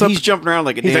he goes but up, he's jumping around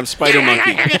like a damn like, spider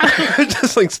monkey.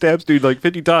 just like stabs dude like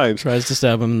 50 times, Tries to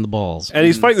stab him in the balls. and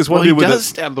he's fighting this one Well, he dude with does a,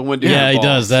 stab the one dude. Yeah, in he the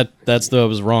does. balls. That's the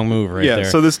was wrong move right yeah. there.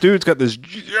 So this dude's got this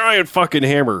giant fucking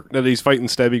hammer that he's fighting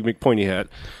Stabby McPointy Hat,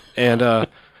 and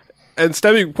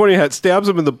Stabby McPointy Hat stabs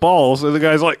him in the balls, and the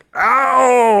guy's like,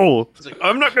 "Ow!" He's like,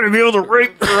 "I'm not going to be able to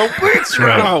rape for a week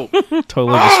now."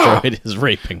 totally destroyed his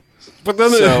raping. But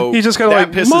then So he's just kind of that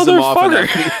like, pisses him off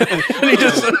 "Motherfucker!" And he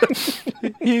just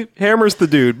he hammers the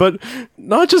dude, but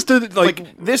not just to,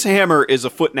 Like this hammer is 1.5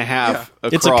 feet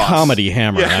across. It's a comedy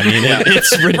hammer. I mean,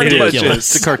 it's much ridiculous.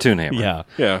 It's a cartoon hammer. Yeah.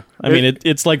 yeah. I mean,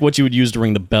 it's like what you would use to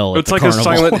ring the bell. It's at like the a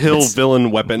carnival. Silent Hill It's- villain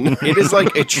weapon. It is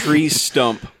like a tree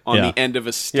stump on Yeah. the end of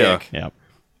a stick. Yeah.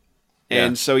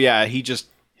 And so yeah, he just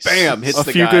bam hits a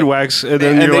the few guy. good whacks, and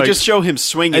then and you're they like, just show him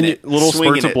swinging and it, little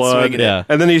swinging spurts of it, blood. swinging it. Yeah.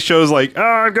 And then he shows like,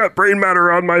 I've got brain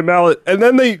matter on my mallet. And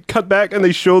then they cut back and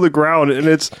they show the ground, and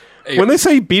it's when they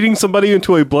say beating somebody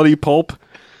into a bloody pulp,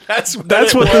 That's what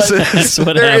this is. That's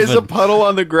what There is a happened. puddle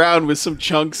on the ground with some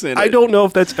chunks in it. I don't know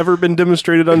if that's ever been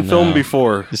demonstrated on film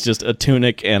before. It's just a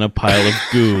tunic and a pile of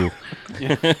goo.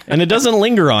 And it doesn't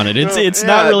linger on it. It's Yeah,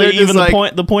 not really they're just even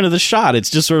like- the point of the shot. It's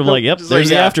just sort of like, yep, just there's like,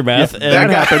 the yeah, aftermath. that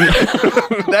and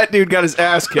happened. That dude got his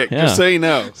ass kicked, Yeah. just so you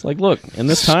know. It's like, look, in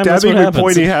this time, that's Stabbing what and happens.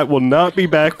 pointy hat will not be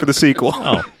back for the sequel.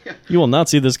 Oh, you will not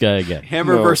see this guy again.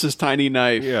 Hammer No. versus Tiny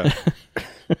Knife. Yeah.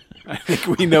 I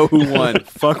think we know who won.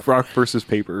 Fuck rock versus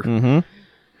paper.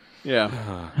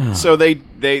 Yeah. So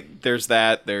there's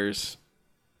that. There's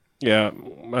Yeah.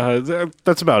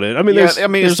 That's about it. I mean, there's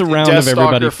there's a it's- round of Deathstalker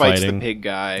everybody fights fighting. the pig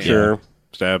guy. sure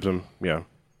stabs him. Yeah.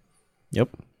 Yep.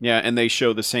 Yeah, and they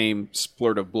show the same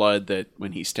splurt of blood that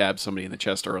when he stabbed somebody in the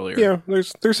chest earlier. Yeah.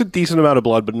 There's a decent amount of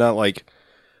blood, but not like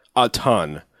a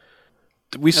ton.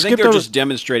 We I think skipped they're over. just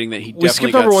demonstrating that he We definitely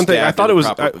skipped over got one thing. I stabbed thought in it was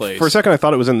the proper place. for a second. I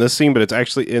thought it was in this scene, but it's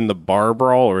actually in the bar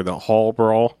brawl or the hall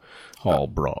brawl, Hall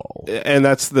brawl. and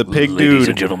that's the pig Ladies and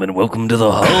dude. gentlemen, welcome to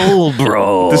the Hull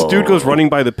Brawl. This dude goes running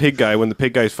by the pig guy when the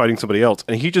pig guy's fighting somebody else,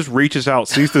 and he just reaches out,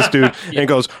 sees this dude, and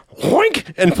goes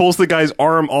whoink, and pulls the guy's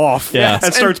arm off, Yeah.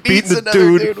 and starts beats beating the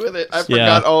another dude. with it. I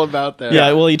forgot all about that.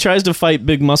 Yeah, well, he tries to fight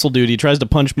big muscle dude. He tries to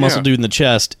punch muscle Yeah. dude in the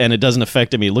chest, and it doesn't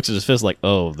affect him. He looks at his fist like,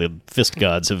 oh, the fist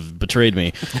gods have betrayed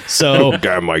me. So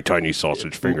Damn my tiny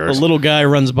sausage a fingers. little guy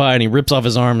runs by, and he rips off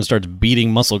his arm and starts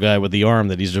beating muscle guy with the arm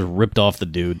that he's just ripped off the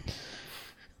dude.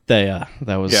 That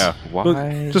was Yeah,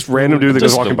 Why? just random dude that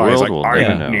goes Just walking the by. He's like, world will I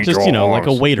never know. need just your like a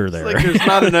arms." waiter there. Like there's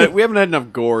not enough. We haven't had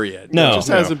enough gore yet. No. It just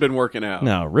hasn't been working out.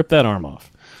 No, rip that arm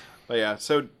off. But yeah,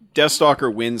 so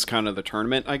Deathstalker wins kind of the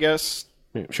tournament, I guess,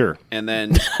 Sure, and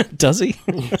then Does he?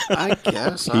 I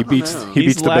guess he beats he He's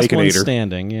beats the last one Baconator.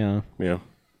 standing. Yeah. Yeah.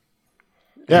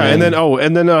 Yeah, and then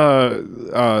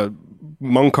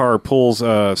Munkar pulls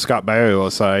Scott Baio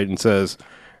aside and says,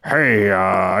 "Hey,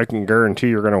 I can guarantee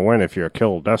you're going to win if you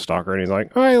kill Deathstalker." And he's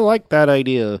like, "I like that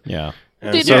idea." Yeah.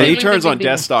 And So so he turns on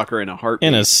Deathstalker in a heartbeat.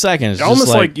 In a second, it's almost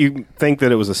just like you think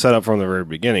that it was a setup from the very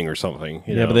beginning or something.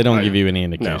 You yeah, know? but they don't I- give you any no.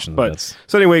 indication. But That's,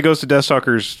 so anyway, he goes to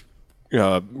Deathstalker's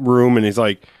room and he's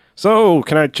like, "So,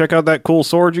 can I check out that cool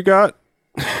sword you got?"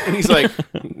 and he's like,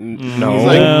 No. he's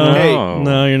like, no, hey,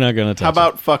 no, you're not going to touch how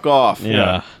about fuck off? it.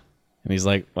 Yeah. And he's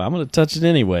like, well, I'm going to touch it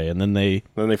anyway. And then they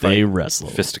fight. wrestle.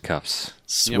 Fisticuffs.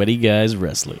 Sweaty guys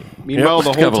wrestling. Meanwhile, A the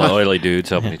whole couple of time, oily dudes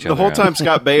helping each other. the whole out. time,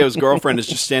 Scott Baio's girlfriend is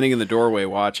just standing in the doorway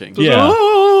watching. Yeah.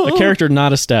 A character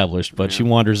not established, but she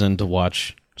wanders in to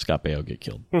watch Scott Baio get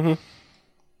killed.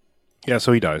 Yeah,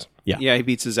 so he dies. Yeah, he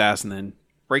beats his ass and then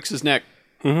breaks his neck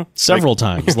Several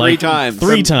times. three times.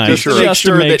 Three times. Just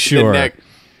to make sure. Sure.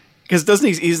 Because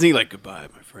isn't he like, goodbye,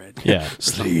 my friend? Yeah.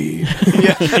 Sleep.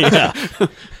 Yeah.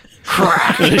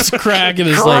 Crack. It's crack and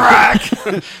it's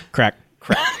like crack.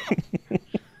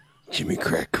 Jimmy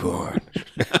crack corn,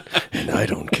 and I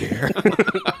don't care.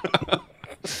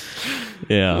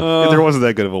 Yeah. There wasn't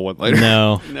that good of a one-liner.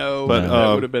 No. No, But,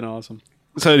 that would have been awesome.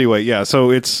 So anyway, yeah. So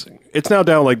it's now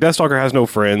down. Like Deathstalker has no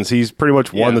friends. He's pretty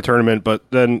much won Yeah. the tournament. But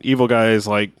then Evil Guy is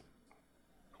like,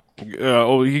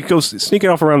 he goes sneaking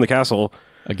off around the castle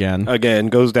Again. again.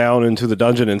 Goes down into the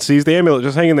dungeon and sees the amulet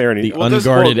just hanging there. And he, The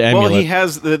unguarded Well, amulet. he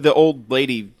has the old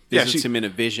lady Yeah, visits she- him in a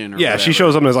vision. Or yeah, she whatever.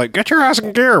 shows up and is like, "Get your ass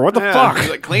in gear! What the Yeah, fuck?" she's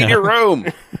like, clean your room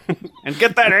and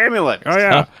get that amulet. Oh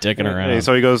yeah, Stop dicking around. And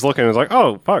so he goes looking and is like,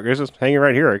 "Oh fuck, it's just hanging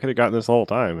right here. I could have gotten this the whole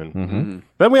time." And Mm-hmm.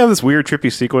 then we have this weird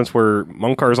trippy sequence where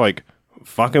Munkar's like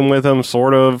fucking with him,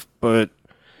 sort of, but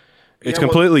it's Yeah, well-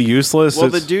 completely useless. Well,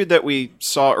 the It's- dude that we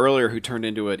saw earlier who turned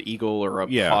into an eagle or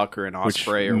a hawk or an which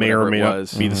osprey or may or whatever may it not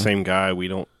was, be the same guy. We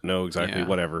don't know exactly. Yeah.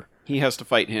 Whatever. he has to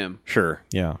fight him. Sure.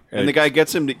 Yeah. And the guy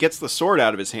gets the sword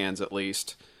out of his hands at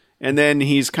least. And then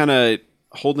he's kind of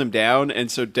holding him down. And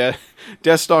so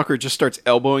Deathstalker just starts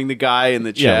elbowing the guy in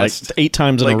the Yeah, like chest. 8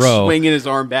 times in like a row. swinging his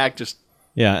arm back. Just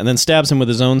Yeah, and then stabs him with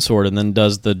his own sword, and then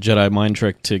does the Jedi mind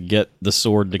trick to get the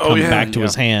sword to come yeah, back to yeah.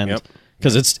 his hand Yep.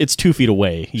 because it's 2 feet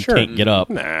away. He Sure. can't get up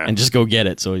Nah. and just go get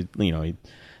it. So he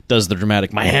does the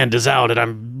dramatic. My hand is out, and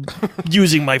I'm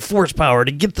using my force power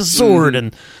to get the sword,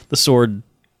 and the sword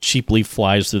cheaply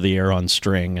flies through the air on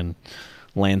string and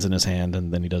lands in his hand,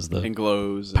 and then he does the and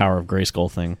glows. power of Grayskull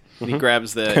thing. And he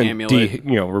grabs the And amulet.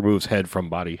 removes head from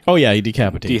body. Oh yeah, he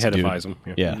decapitates. Deheadifies dude.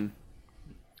 him. Yeah.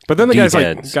 But then the guy's like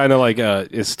D-heads. kind of like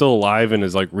is still alive and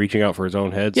is like reaching out for his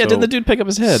own head. Yeah, so did the dude pick up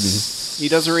his head? He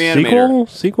doesn't reanimate her.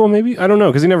 Sequel maybe? I don't know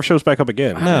because he never shows back up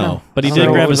again. No, but he I did don't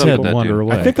know grab what his was up head with and that wander dude.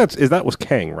 away. I think that was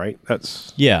Kang, right?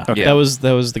 That's Yeah, Okay. that was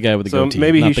the guy with the so goatee.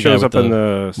 maybe not he the guy shows with up in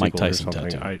the Mike sequel or Tyson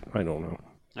something. tattoo. I don't know.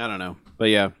 I don't know. But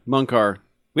yeah, Munkar.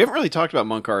 We haven't really talked about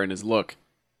Munkar and his look.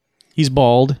 He's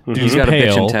bald. He's got a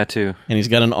pale, bitchin' tattoo. and he's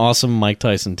got an awesome Mike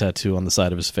Tyson tattoo on the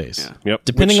side of his face. Yeah. Yep.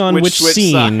 Depending on which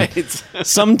scene, sides?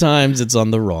 sometimes it's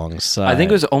on the wrong side. I think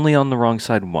it was only on the wrong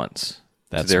side once.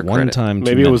 That's to their one credit. time.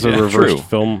 Maybe it was a Yeah, reversed true.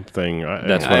 film thing.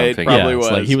 That's what I- I'm it thinking. probably it's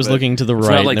was, like he was but- looking to the It's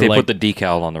right. not like and they they're put the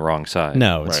decal on the wrong side.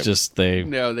 No, it's Right. just they.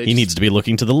 No, they he just- needs to be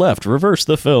looking to the left. Reverse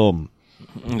the film.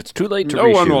 It's too late to No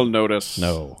one reshoot. will notice.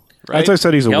 No. Right? As I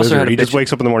said, he's a He also had wizard. a He just bitch-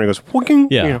 wakes up in the morning and goes, "Whooking,"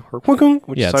 Yeah. or "Whooking."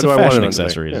 Which Yeah, side it's do a I want fashion it on today?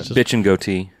 accessory. Yeah. It's just, Bitch and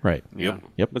goatee. right. Yep.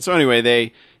 Yep. But so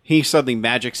anyway, he suddenly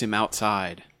magics him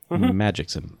outside,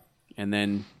 Magic's him. and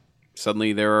then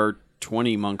suddenly there are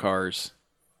 20 Munkars.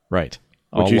 Right.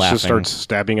 All Which he laughing. just starts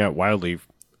stabbing at wildly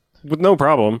with no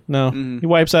problem. No, he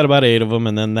wipes out about 8 of them,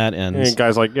 and then that ends. And the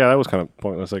guy's like, "Yeah, that was kind of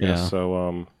pointless, I guess." Yeah.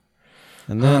 So,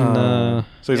 And then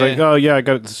so he's Yeah. like, "Oh yeah, I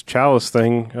got this chalice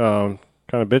thing.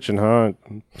 Kind of bitching, huh?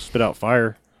 Spit out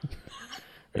fire."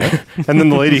 And then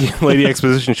the lady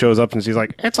exposition shows up and she's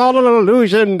like, "It's all an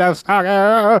illusion,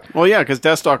 Deathstalker." Well, yeah, because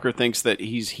Deathstalker thinks that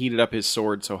he's heated up his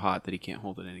sword so hot that he can't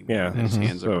hold it anymore. Yeah. and his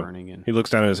hands So are burning. And he looks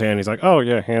down at his hand. He's like, "Oh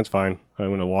yeah, hand's fine. I'm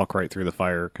going to walk right through the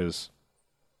fire because,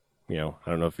 I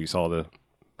don't know if you saw the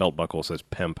belt buckle says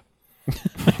pimp."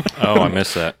 Oh, I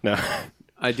missed that. No,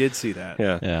 I did see that.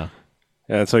 yeah, yeah.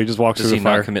 and so he just walks Does through he the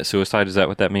fire. not commit suicide? Is that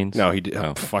what that means? No, he did.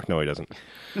 Oh. Fuck no, he doesn't.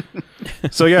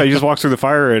 So yeah, he just walks through the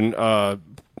fire, and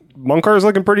Munkar's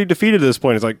looking pretty defeated at this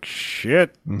point. He's like,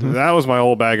 "Shit, that was my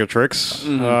whole bag of tricks.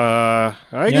 I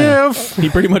Yeah. give." He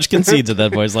pretty much concedes at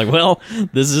that point. He's like, well,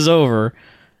 this is over.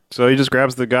 So he just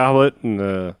grabs the goblet and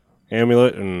the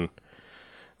amulet and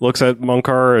looks at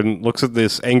Munkar and looks at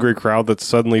this angry crowd that's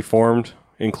suddenly formed,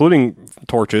 including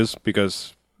torches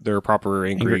because they're proper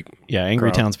angry. Angry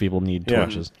crowd. townspeople need Yeah.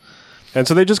 torches. And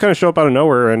so they just kind of show up out of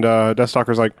nowhere, and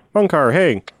Deathstalker's like, "Munkar,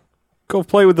 hey, go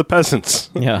play with the peasants."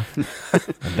 Yeah.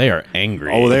 And they are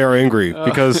angry. Oh, they are angry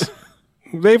because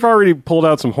they've already pulled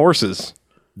out some horses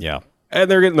Yeah. and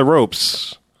they're getting the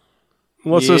ropes.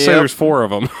 Let's just say Yep. there's 4 of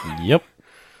them. Yep.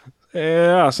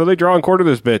 Yeah, so they draw and quarter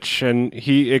this bitch, and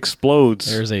he explodes.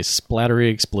 There's a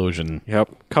splattery explosion. Yep,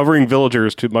 covering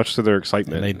villagers too much to their And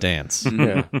excitement. they dance.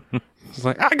 Yeah, it's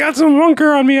like, I got some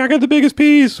Munker on me. I got the biggest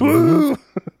piece. Woo!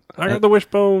 I got the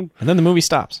wishbone. And then the movie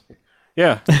stops.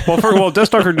 Yeah. Well,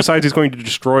 Deathstalker decides he's going to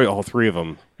destroy all 3 of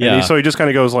them. Yeah. So he just kind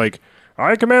of goes like,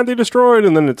 "I command thee destroyed,"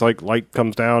 and then it's like light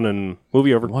comes down and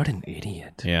movie over. What an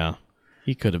idiot. Yeah.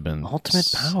 He could have been Ultimate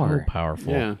so power.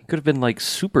 powerful. Yeah. He could have been like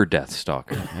Super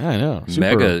Deathstalker. Yeah, I know.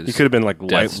 Mega. He could have been like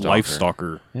Deathstalker. life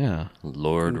stalker, Yeah.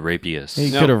 Lord Rapius.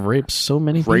 He No. could have raped so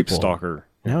many rape people. stalker.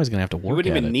 Now he's going to have to You work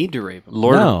wouldn't at even it. need to rape him.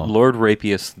 No. Lord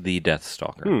Rapius the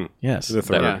Deathstalker. Yes. The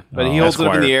third. Yeah, but he Oh, holds it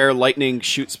up in Esquire. the air. Lightning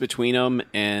shoots between them,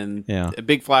 and Yeah. a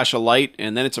big flash of light,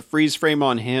 and then it's a freeze frame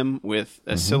on him with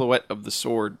Mm-hmm. a silhouette of the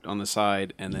sword on the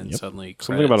side, and then suddenly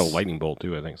Something about a credits. lightning bolt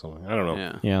too. I think something. I don't know.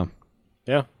 Yeah, Yeah.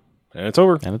 Yeah. And it's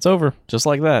over. And it's over. Just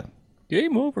like that.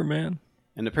 Game over, man.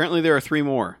 and apparently there are 3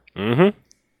 more And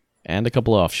a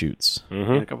couple of offshoots.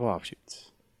 and a couple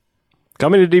offshoots.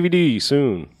 Coming to DVD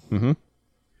soon. Mm-hmm.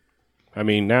 I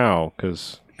mean now,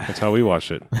 because that's how we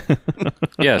watched it.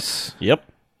 Yes. Yep.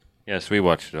 Yes, we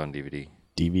watched it on DVD.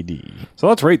 DVD. So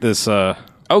let's rate this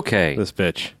Okay. this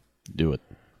bitch, Do it.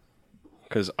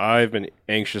 because I've been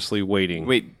anxiously waiting.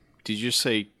 Wait, did you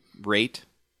say rate?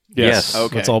 Yes.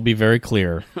 Okay. Let's all be very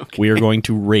clear. We are going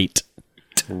to rate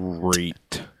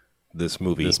Rate this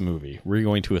movie. this movie. We're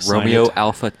going to assign Romeo it.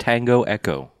 Alpha Tango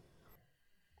Echo.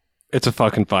 It's a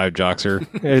fucking 5 joxer.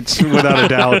 It's without a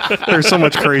doubt. There's so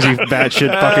much crazy, batshit,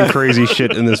 fucking crazy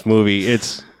shit in this movie.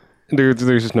 It's there's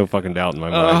just no fucking doubt in my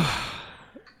mind.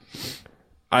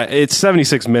 It's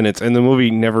 76 minutes, and the movie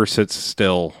never sits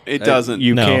still. It doesn't.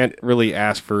 You No. can't really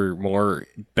ask for more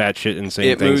batshit insane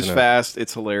It things. moves in fast.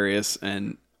 It's hilarious,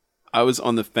 and I was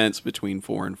on the fence between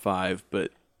 4 and 5,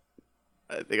 but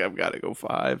I think I've got to go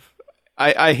 5.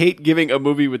 I hate giving a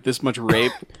movie with this much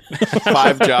rape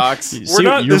 5 jocks. See,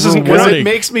 not- you're this isn't Because rewarding- it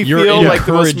makes me you're feel like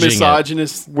the most encouraging it.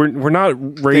 misogynist. We're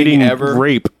not rating ever.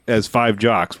 rape as 5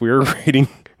 jocks. We are rating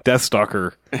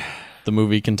Deathstalker. The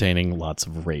movie containing lots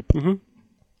of rape. Mm-hmm.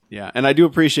 Yeah, and I do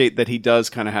appreciate that he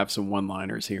does kind of have some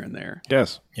one-liners here and there.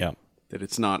 Yes, Yeah. That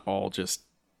it's not all just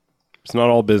it's not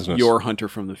all business. your Hunter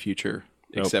from the future,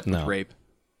 except with No. rape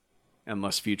and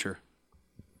less future.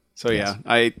 So yeah,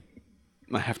 I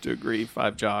have to agree.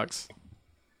 5 jocks,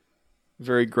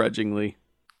 very grudgingly.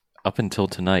 Up until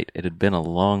tonight, it had been a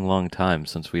long, long time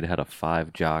since we'd had a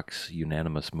 5 jocks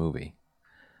unanimous movie.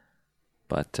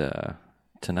 But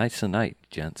tonight's the night,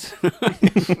 gents.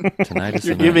 Tonight is the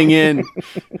You're night. giving in,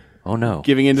 Oh no,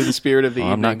 giving into the spirit of the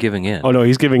evening. I'm not giving in. Oh no,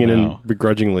 he's giving it No. in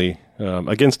begrudgingly,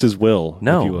 against his will. if you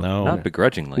No, will. not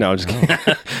begrudgingly. No, just kidding.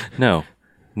 No.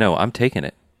 No, I'm taking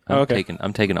it. Okay.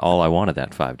 I'm taking all I want of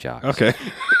that 5 jocks. Okay.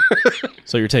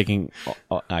 So you're taking...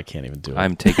 Oh, I can't even do it.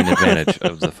 I'm taking advantage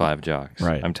of the 5 jocks.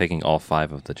 Right. I'm taking all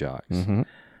 5 of the jocks.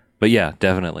 But yeah,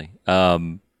 definitely.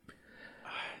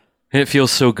 It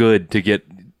feels so good to get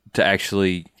to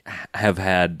actually have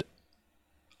had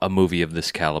a movie of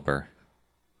this caliber.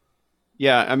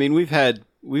 Yeah, I mean, we've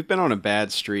been on a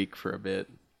bad streak for a bit.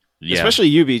 Yeah. Especially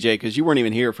you, BJ, because you weren't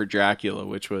even here for Dracula,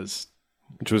 which was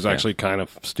actually kind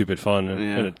of stupid fun in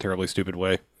Yeah. a terribly stupid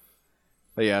way.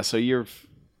 But yeah, so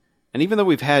and even though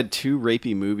we've had 2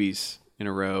 rapey movies in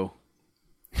a row,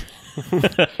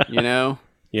 you know,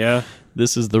 Yeah.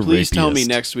 This is the please tell me rapiest.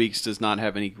 next week's does not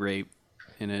have any rape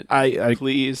in it. I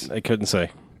Please. I couldn't say.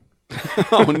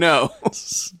 Oh no.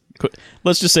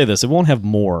 Let's just say this: it won't have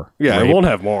more. Yeah, rape. it won't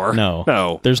have more.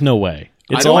 No, there's no way.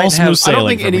 It's I don't all have- smooth I sailing don't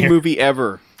think from any here. movie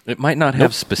ever. It might not have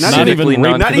Not specifically even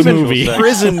rape, Not the even movie.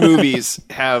 prison movies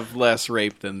have less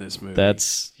rape than this movie.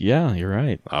 That's you're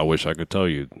right. I wish I could tell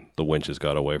you the winches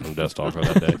got away from Deathstalker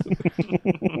that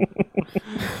day.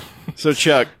 So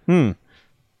Chuck,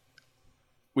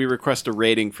 we request a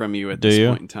rating from you at Do this you?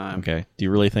 point in time. Okay. Do you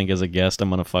really think as a guest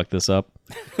I'm gonna fuck this up?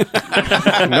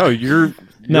 No, you're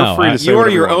No, free I- to say You are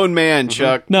whatever your want. own man,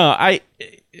 Chuck. No, I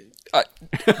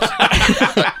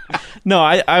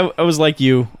was like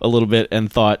you a little bit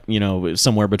and thought,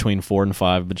 somewhere between 4 and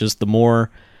 5, but just the more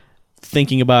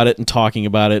thinking about it and talking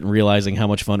about it and realizing how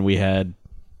much fun we had,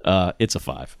 it's a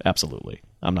 5. Absolutely.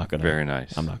 I'm not gonna Very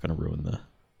nice. I'm not gonna ruin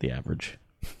the average.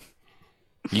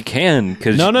 You can,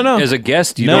 because No. as a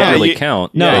guest, you No. don't Yeah, really you-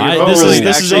 count. No, Yeah, your vote this really is a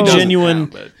actually doesn't genuine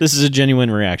count, but- this is a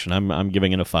genuine reaction. I'm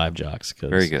giving it a 5 jocks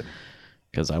Very good.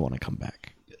 because I want to come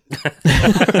back.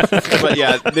 But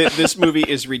yeah, this movie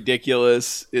is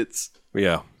ridiculous. It's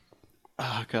Yeah.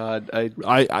 oh god, I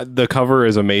the cover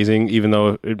is amazing, even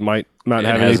though it might not It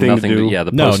have has anything nothing to do. Yeah,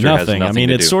 the No, poster has nothing. nothing I mean,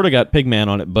 to it's do. sort of got Pigman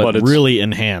on it, but it's- really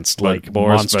enhanced, like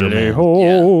Boris Monster Man.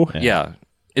 Vallejo. Yeah.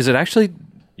 Is it actually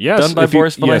Yes, done by if you-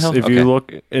 Boris Vallejo? Yes, if Okay. you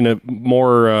look in a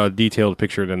more detailed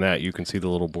picture than that, you can see the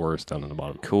little Boris down in the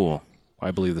bottom. cool?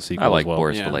 I believe the sequel I like as well.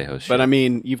 Boris yeah. Vallejo's shit. But I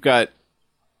mean, you've got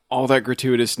all that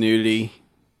gratuitous nudity.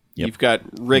 Yep. You've got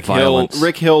Rick Violence. Hill.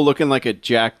 Rick Hill looking like a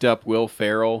jacked up Will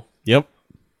Ferrell. Yep.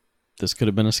 This could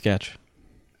have been a sketch.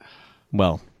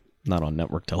 Well, not on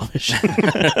network television.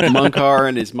 Munkar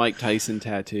and his Mike Tyson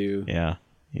tattoo. Yeah.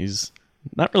 He's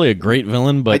not really a great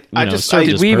villain, but I you know, just- served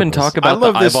Did his we even purpose. talk about I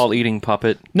love the this- eyeball eating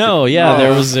puppet? No, yeah,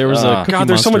 there was a Cookie God,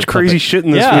 there's so Monster much crazy puppet. shit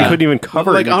in this. Yeah. We couldn't even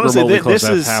cover Like it honestly, remotely close this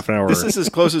to is half an hour. this is as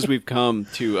close as we've come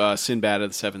to Sinbad of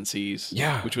the Seven Seas.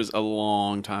 Yeah. which was a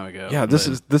long time ago. yeah, this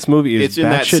But is this movie is it's in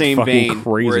that batshit same fucking vein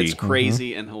crazy. where it's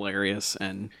crazy and hilarious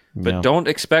and But No. don't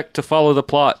expect to follow the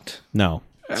plot. No.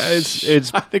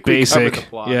 It's I think we covered basic. the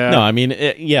plot. Yeah, No, I mean,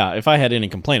 if I had any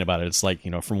complaint about it, it's like,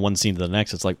 from one scene to the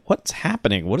next, it's like, what's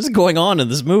happening? What is going on in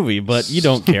this movie? But you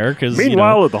don't care because,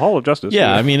 Meanwhile, at the Hall of Justice.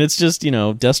 yeah, I mean, it's just,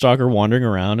 Deathstalker wandering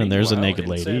around and there's a naked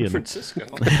lady. San And, Francisco.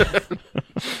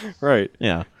 right.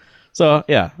 yeah. So,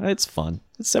 yeah, it's fun.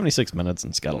 It's 76 minutes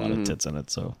and it's got a lot of tits in it.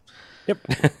 So, Yep.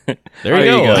 there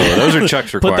you go. Those are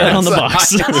Chuck's Put that on requirements.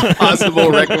 the box.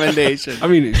 possible recommendation. I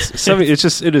mean,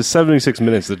 it is 76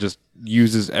 minutes that just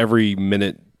uses every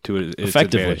minute to its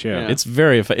Effectively. advantage. Yeah. It's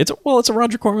very effective. It's a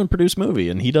Roger Corman produced movie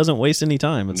and he doesn't waste any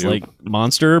time. It's Nope. like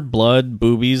monster, blood,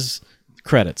 boobies,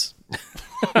 credits.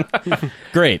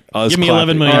 Great. Us Give me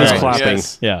clapping. 11 million. Us dollars. clapping.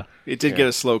 Yes. Yeah. It did get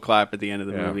a slow clap at the end of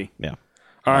the movie. Yeah.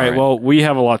 All right. right. Well, we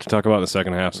have a lot to talk about in the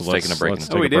second half, so Let's take a break let's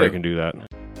and- take Oh, a we break do. and do that.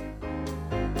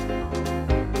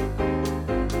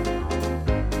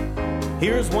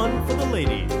 Here's one for the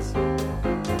ladies.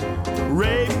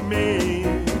 Rape me.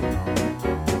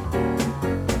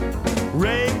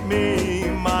 Rape me,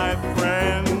 my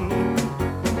friend.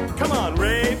 Come on,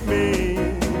 rape me.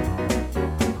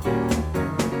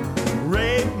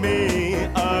 Rape me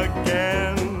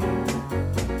again.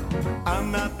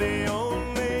 I'm not the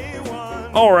only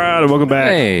one. All right, and welcome back.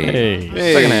 Hey.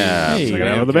 Hey. Second half. Hey. Second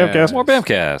half of the Bamcast. More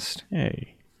Bamcast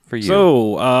Hey. for you.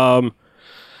 So,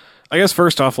 I guess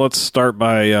first off, let's start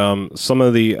by some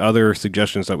of the other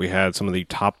suggestions that we had, some of the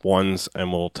top ones,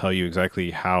 and we'll tell you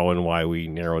exactly how and why we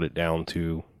narrowed it down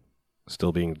to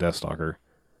still being Deathstalker.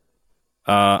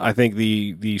 I think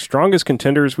the strongest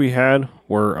contenders we had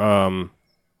were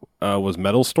was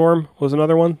Metal Storm was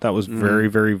another one that was very,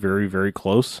 very, very, very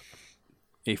close.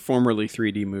 A formerly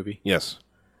 3D movie. Yes,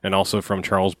 and also from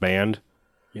Charles Band.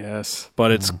 Yes.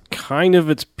 But it's kind of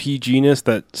its PG-ness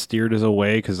that steered us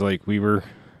away because like we were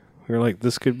like,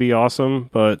 this could be awesome,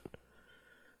 but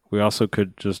we also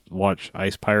could just watch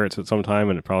Ice Pirates at some time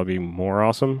and it'd probably be more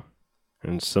awesome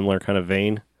in similar kind of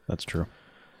vein. That's true.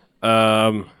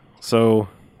 So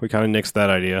we kind of nixed that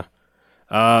idea.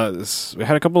 We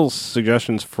had a couple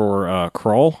suggestions for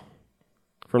Krull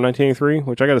from 1983,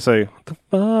 which I got to say, what the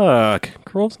fuck?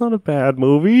 Krull's not a bad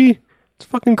movie. It's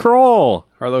fucking Krull.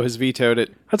 Harlow has vetoed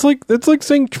it. That's like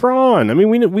saying Tron. I mean,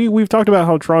 we've talked about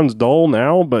how Tron's dull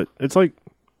now, but it's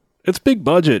big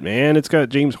budget, man. It's got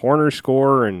James Horner's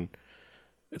score, and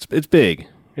it's big.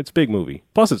 It's a big movie.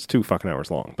 Plus, it's 2 fucking hours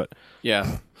long. But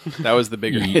Yeah, that was the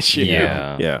bigger issue.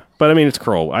 yeah. But I mean, it's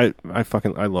Krull.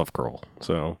 I love Krull.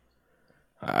 So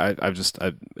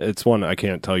it's one I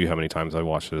can't tell you how many times I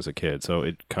watched it as a kid. So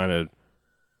it kind of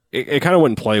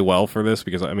wouldn't play well for this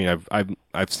because I mean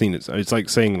I've seen it. It's like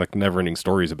saying like Neverending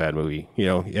Story is a bad movie. You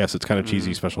know, yes, it's kind of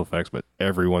cheesy special effects, but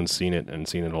everyone's seen it and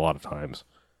seen it a lot of times.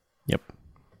 Yep.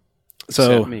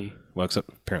 So Except me. Well, except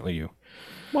apparently you.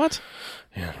 What?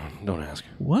 Yeah, don't ask.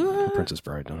 What? Princess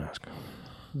Bride, don't ask.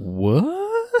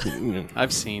 What?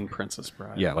 I've seen Princess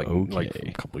Bride. Yeah, like Okay.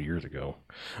 a couple of years ago.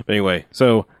 But anyway,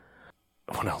 so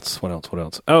what else?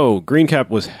 Oh, Green Cap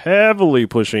was heavily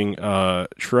pushing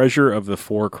Treasure of the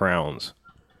Four Crowns.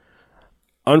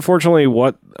 Unfortunately,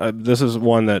 this is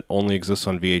one that only exists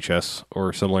on VHS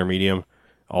or similar medium.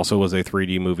 Also was a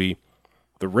 3D movie.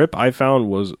 The rip I found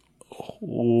was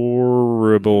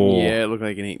horrible. Yeah, it looked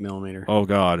like an 8mm. Oh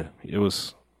god, it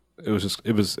was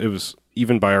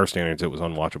even by our standards it was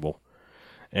unwatchable.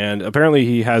 And apparently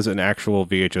he has an actual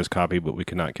VHS copy, but we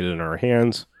could not get it in our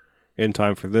hands in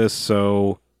time for this,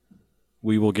 so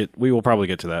we will probably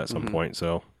get to that at some point.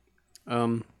 So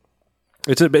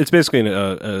it's basically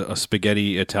a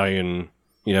spaghetti Italian,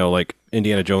 you know, like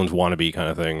Indiana Jones wannabe kind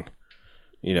of thing.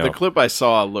 You know, The clip I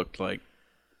saw looked like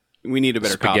we need a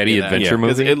better Spaghetti copy of that. adventure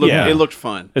 'Cause movie? It looked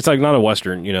fun. it's like not a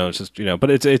Western, you know, it's just, you know, but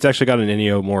it's actually got an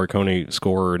Ennio Morricone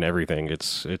score and everything.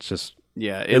 It's just,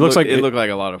 Yeah, It looks like it it- looked like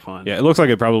a lot of fun. yeah, it looks like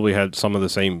it probably had some of the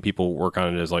same people work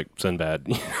on it as like Sinbad,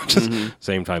 you know, just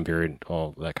same time period,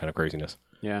 all that kind of craziness.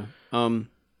 Yeah.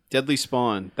 Deadly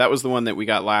Spawn. That was the one that we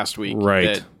got last week.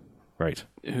 Right. Right.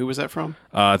 Who was that from?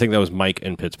 I think that was Mike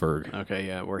in Pittsburgh. Okay,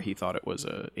 yeah, where he thought it was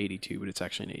a 82, but it's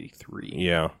actually an 83.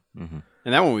 Yeah.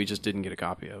 And that one we just didn't get a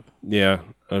copy of. Yeah.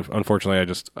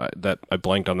 Unfortunately, I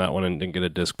blanked on that one and didn't get a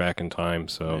disc back in time,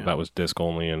 so that was disc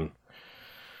only. And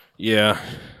yeah,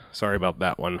 sorry about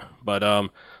that one. But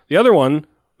the other one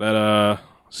that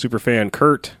super fan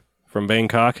Kurt from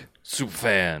Bangkok, Super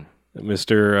fan.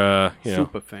 Mr.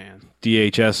 Super fan.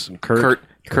 DHS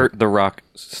Kurt the Rock.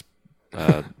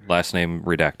 Last name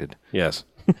redacted. Yes.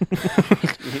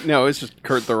 No, it's just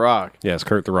Kurt the Rock. Yes,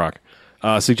 Kurt the Rock.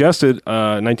 Suggested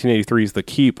 1983's The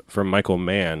Keep from Michael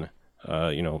Mann.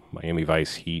 Miami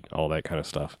Vice, Heat, all that kind of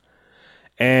stuff.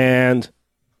 And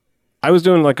I was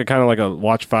doing like a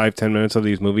watch 5-10 minutes of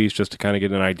these movies just to kind of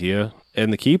get an idea.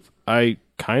 And The Keep, I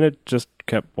kind of just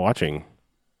kept watching.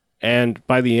 And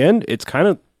by the end, it's kind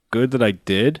of good that I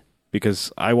did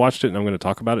because I watched it and I'm going to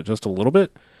talk about it just a little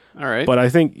bit. All right. But I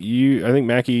think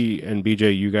Mackie and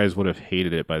BJ, you guys would have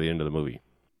hated it by the end of the movie.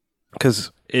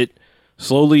 Because it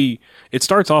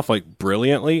starts off like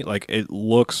brilliantly, like it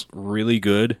looks really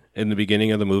good in the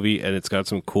beginning of the movie, and it's got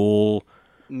some cool...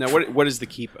 Now, what is The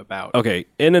Keep about? Okay,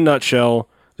 in a nutshell,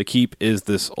 The Keep is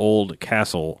this old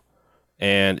castle,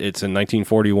 and it's in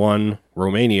 1941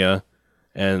 Romania,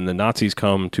 and the Nazis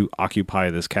come to occupy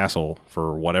this castle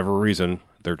for whatever reason.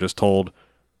 They're just told,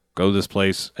 go to this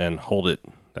place and hold it.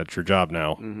 That's your job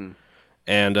now.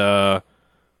 And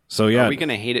so yeah, Are we going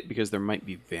to hate it because there might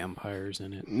be vampires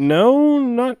in it? no,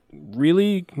 not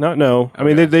really, no. I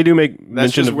mean, they do make That's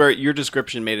mention just of, where your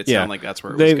description made it sound like that's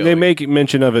where it was they going. make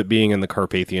mention of it being in the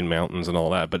Carpathian Mountains and all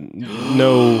that, but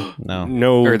no.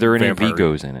 Are there any vampire-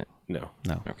 Vigos in it? No.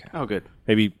 Okay. Oh, good.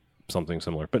 Maybe something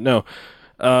similar, but no.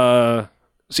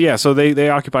 So they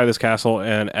occupy this castle,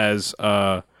 and as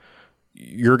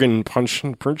Jurgen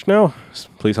Punch now,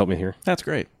 please help me here. That's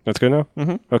great. That's good now?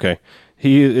 Mm-hmm. Okay.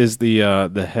 He is the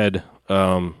head,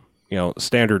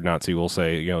 standard Nazi, we'll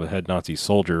say, the head Nazi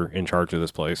soldier in charge of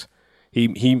this place.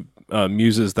 He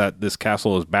muses that this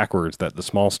castle is backwards, that the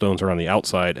small stones are on the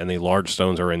outside and the large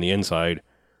stones are in the inside,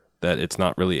 that it's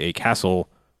not really a castle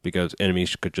because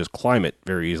enemies could just climb it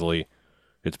very easily.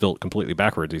 It's built completely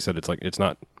backwards. He said it's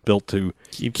not built to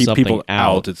keep something people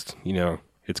out. It's,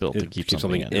 it's built to keep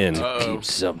something in. Keep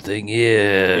something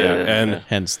in. Yeah, and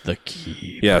Hence the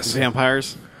keep. yes.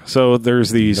 Vampires? So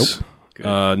there's these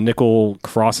nickel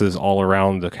crosses all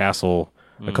around the castle.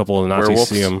 A couple of the Nazis Werewolves?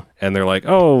 see them, and they're like,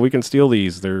 "Oh, we can steal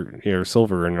these. They're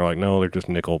silver." And they're like, "No, they're just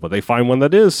nickel." But they find one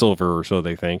that is silver, or so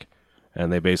they think.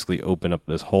 And they basically open up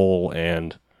this hole,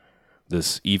 and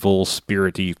this evil,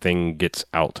 spirity thing gets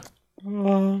out.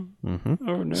 Oh,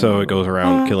 no. So it goes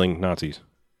around killing Nazis.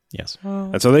 Yes.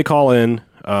 And so they call in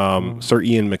Sir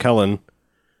Ian McKellen,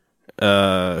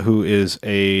 who is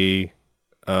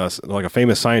like a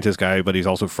famous scientist guy, but he's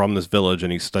also from this village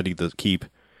and he studied the keep.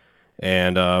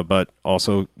 And but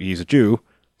also he's a Jew,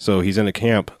 so he's in a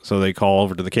camp. So they call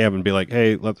over to the camp and be like,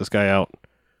 "Hey, let this guy out."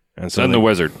 And so Send the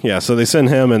wizard. Yeah, so they send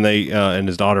him, and they and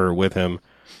his daughter are with him,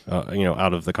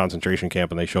 out of the concentration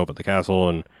camp, and they show up at the castle,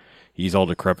 and he's all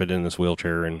decrepit in this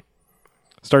wheelchair, and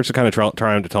starts to kind of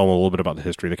trying to tell him a little bit about the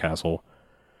history of the castle.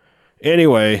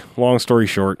 Anyway, long story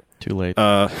short, Too late.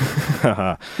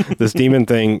 this demon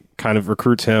thing kind of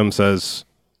recruits him, says,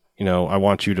 I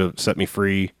want you to set me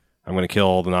free. I'm going to kill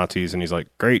all the Nazis. And he's like,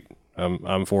 great,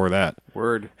 I'm for that.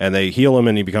 Word. And they heal him,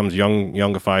 and he becomes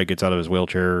youngified, gets out of his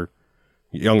wheelchair.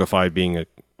 Youngified being a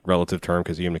relative term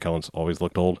because Ian McKellen's always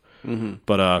looked old. Mm-hmm.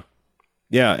 But,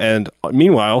 yeah, and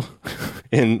meanwhile,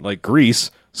 in like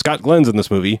Greece, Scott Glenn's in this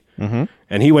movie, and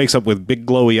he wakes up with big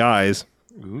glowy eyes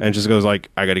and just goes like,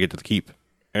 I got to get to the keep.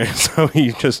 And so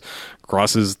he just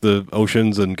crosses the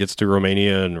oceans and gets to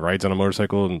Romania and rides on a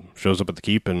motorcycle and shows up at the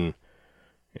keep, and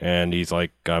he's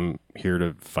like, I'm here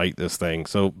to fight this thing.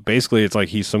 So basically it's like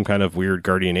he's some kind of weird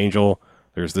guardian angel.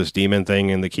 There's this demon thing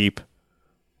in the keep.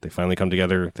 They finally come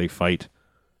together, they fight,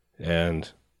 and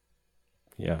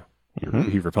yeah,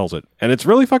 he repels it. And it's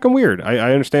really fucking weird.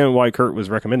 I understand why Kurt was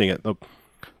recommending it.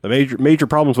 The major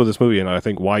problems with this movie, and I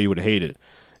think why you would hate it,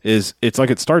 is it's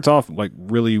like it starts off like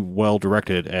really well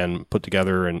directed and put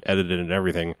together and edited and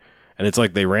everything, and it's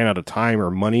like they ran out of time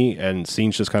or money, and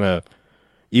scenes just kind of,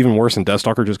 even worse than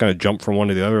Deathstalker, just kind of jump from one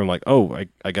to the other. And like, oh,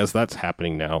 I guess that's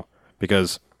happening now,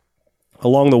 because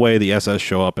along the way the SS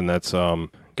show up, and that's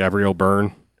Gabriel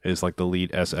Byrne is like the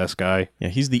lead SS guy. Yeah,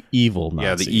 he's the evil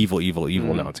Nazi. Yeah, the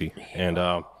evil Nazi. And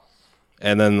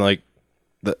then like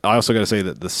I also got to say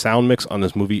that the sound mix on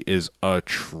this movie is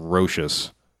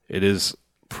atrocious. It is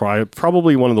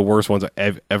probably one of the worst ones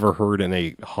I've ever heard in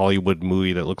a Hollywood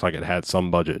movie that looked like it had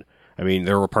some budget. I mean,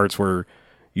 there were parts where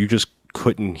you just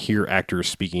couldn't hear actors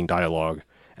speaking dialogue,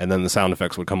 and then the sound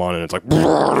effects would come on, and it's like,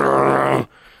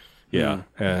 yeah,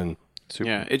 and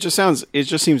Yeah, it just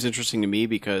seems interesting to me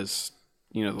because,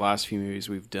 the last few movies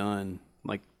we've done,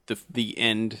 like the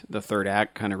end, the third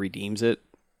act kind of redeems it.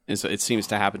 And so it seems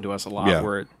to happen to us a lot,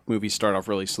 where movies start off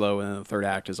really slow and then the third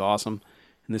act is awesome.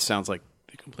 And this sounds like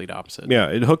the complete opposite. Yeah,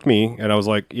 it hooked me, and I was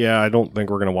like, yeah, I don't think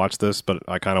we're going to watch this, but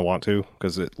I kind of want to,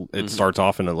 because it starts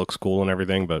off and it looks cool and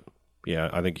everything, but yeah,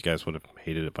 I think you guys would have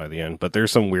hated it by the end. But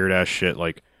there's some weird-ass shit,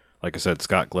 like I said,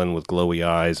 Scott Glenn with glowy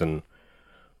eyes and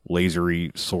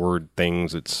lasery sword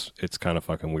things. It's kind of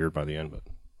fucking weird by the end, but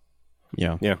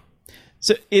Yeah. yeah.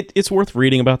 So it's worth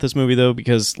reading about this movie, though,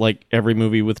 because like every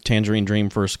movie with Tangerine Dream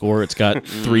for a score, it's got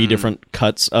 3 different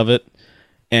cuts of it.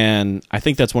 And I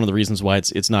think that's one of the reasons why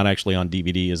it's not actually on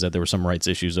DVD, is that there were some rights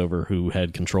issues over who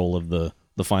had control of the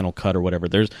final cut or whatever.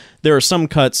 There are some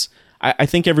cuts. I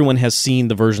think everyone has seen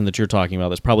the version that you're talking about.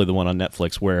 That's probably the one on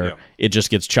Netflix where it just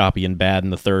gets choppy and bad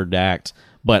in the third act.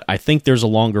 But I think there's a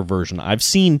longer version. I've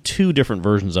seen 2 different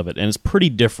versions of it, and it's pretty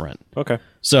different. Okay.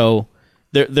 So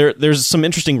there's some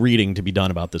interesting reading to be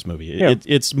done about this movie. Yeah.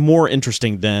 It's more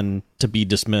interesting than to be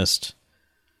dismissed.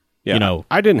 Yeah,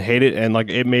 I didn't hate it, and like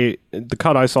the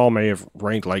cut I saw may have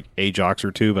ranked like a Jocks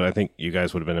or 2, but I think you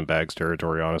guys would have been in Bags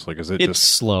territory, honestly, because it's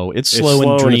slow. It's slow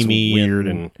and dreamy, and it's weird,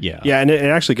 and yeah, and it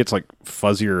actually gets like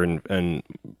fuzzier and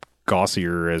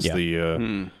gaussier as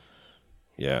the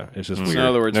yeah, it's just weird. In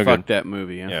other words, No fuck good. that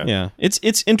movie. Yeah. yeah.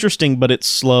 It's interesting, but it's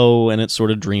slow and it's sort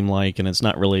of dreamlike, and it's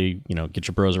not really get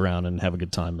your bros around and have a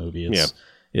good time movie.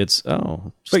 It's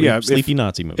sleepy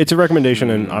Nazi movie. It's a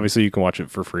recommendation, and obviously you can watch it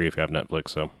for free if you have Netflix.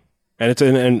 So. And it's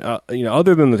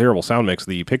other than the terrible sound mix,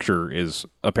 the picture is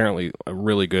apparently a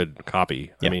really good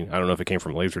copy. Yeah. I mean, I don't know if it came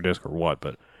from Laserdisc or what,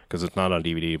 but because it's not on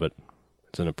DVD, but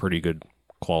it's in a pretty good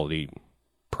quality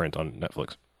print on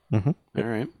Netflix. All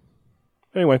right.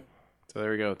 Anyway, So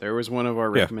there we go. There was one of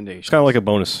our yeah, recommendations. it's kind of like a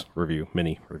bonus review,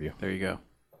 mini review. There you go.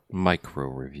 Micro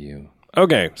review.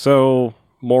 Okay, so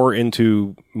more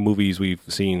into movies we've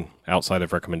seen outside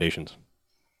of recommendations.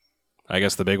 I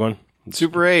guess the big one.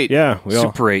 Super 8. Yeah, we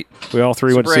all 3 went to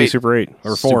Super see 8. Super 8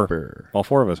 or 4. Super. All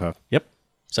 4 of us have. Yep.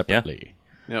 Separately.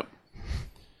 Yep.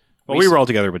 Well, we were all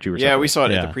together, but you were. Yeah, we separate. saw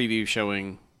it Yeah. at the preview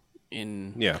showing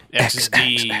in Yeah.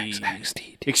 XD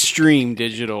Extreme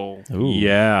Digital, Ooh.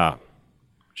 Yeah,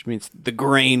 which means the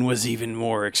grain was even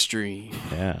more extreme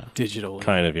Yeah. digital.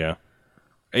 kind of. Yeah.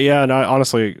 Yeah, no,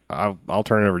 honestly, I'll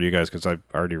turn it over to you guys because I've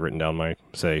already written down my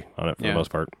say on it for the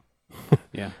most part.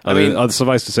 Yeah. I mean,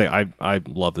 suffice to say, I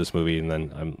love this movie, and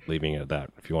then I'm leaving it at that.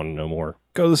 If you want to know more,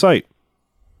 go to the site.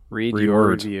 read read your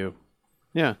words. review.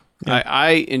 Yeah.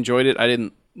 I enjoyed it. I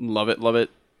didn't love it,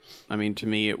 I mean, to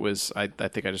me, it was. I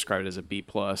think I described it as a B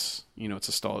plus. You know, it's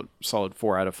a solid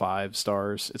 4 out of 5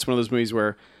 stars. It's one of those movies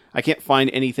where I can't find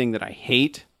anything that I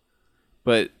hate,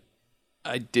 but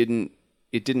it didn't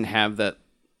have that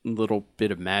little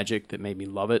bit of magic that made me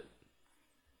love it.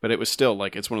 But it was still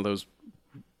like it's one of those.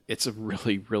 It's a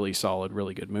really, really solid,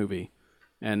 really good movie,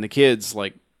 and the kids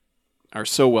like are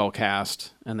so well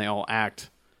cast, and they all act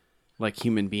like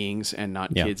human beings and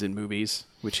not kids in movies,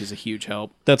 which is a huge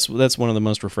help. That's one of the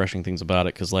most refreshing things about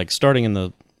it, because like starting in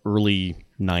the early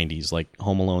 90s, like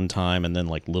Home Alone time, and then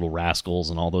like Little Rascals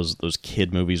and all those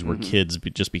kid movies where kids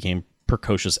just became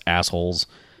precocious assholes.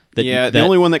 The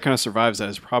only one that kind of survives that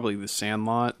is probably The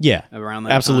Sandlot. Yeah, around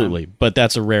that absolutely. time. But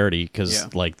that's a rarity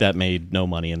because like that made no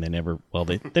money, and they never. Well,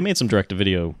 they made some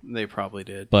direct-to-video. They probably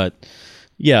did. But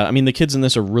yeah, I mean the kids in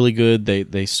this are really good.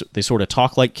 They sort of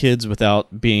talk like kids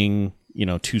without being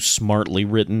too smartly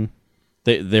written.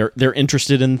 They're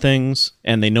interested in things,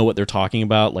 and they know what they're talking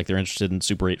about. Like they're interested in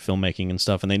Super 8 filmmaking and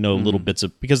stuff, and they know little bits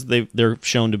of, because they're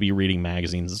shown to be reading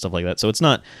magazines and stuff like that. So it's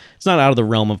not out of the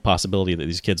realm of possibility that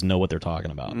these kids know what they're talking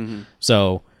about.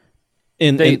 So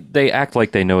They act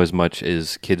like they know as much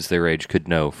as kids their age could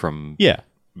know from being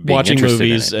watching interested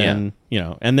movies, in it.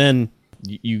 and and then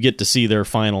you get to see their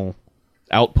final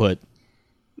output.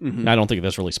 I don't think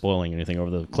that's really spoiling anything over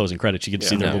the closing credits. You get to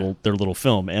see their little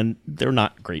film, and they're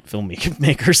not great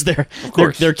filmmakers.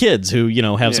 They're kids who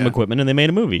have some equipment, and they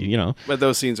made a movie. But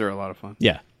those scenes are a lot of fun.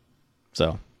 Yeah.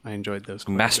 So I enjoyed those.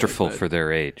 quite a bit, Masterful but- for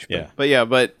their age. yeah.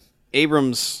 But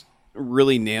Abrams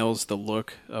really nails the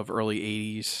look of early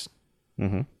 80s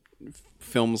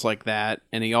films like that,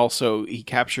 and he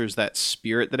captures that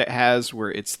spirit that it has,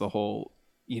 where it's the whole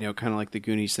kind of like the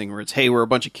Goonies thing, where it's, hey, we're a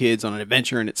bunch of kids on an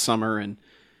adventure and it's summer, and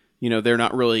they're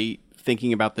not really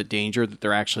thinking about the danger that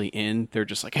they're actually in. They're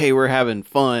just like, hey, we're having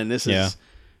fun. This is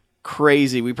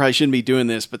crazy. We probably shouldn't be doing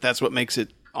this, but that's what makes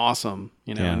it awesome.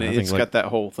 And I it's think, got that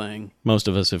whole thing. Most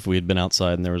of us, if we had been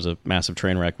outside and there was a massive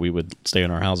train wreck, we would stay in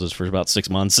our houses for about 6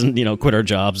 months and quit our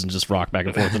jobs and just rock back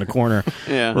and forth in a corner.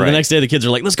 Yeah. The next day, the kids are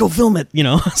like, "Let's go film it,"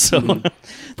 So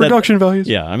Production values.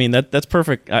 Yeah, I mean that's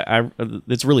perfect.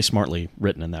 It's really smartly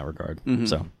written in that regard.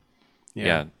 So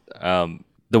Yeah.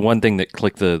 The one thing that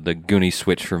clicked the Goonie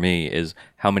switch for me is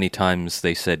how many times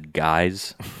they said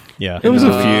guys. yeah, It was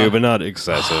a few, but not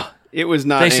excessive. It was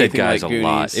not They anything said guys like a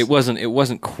lot. Goonies. It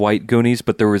wasn't quite Goonies,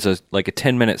 but there was a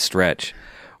 10-minute stretch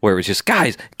where it was just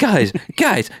guys.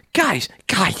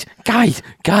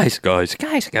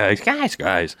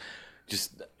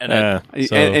 Just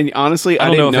And honestly, I I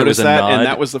don't know didn't if it was notice a that, nod. and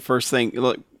that was the first thing.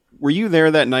 Look, were you there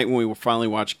that night when we finally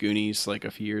watched Goonies, like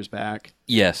a few years back?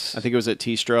 yes. I think it was at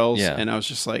T. Strell's, Yeah. and I was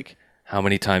just like, How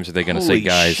many times are they going to say holy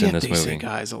guys shit, in this they say movie?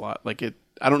 guys a lot. Like it.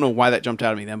 I don't know why that jumped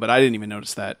out at me then, but I didn't even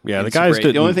notice that. Yeah, in the Super guys 8.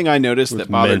 didn't- The only thing I noticed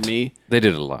that bothered meant. me. They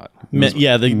did it a lot.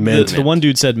 the one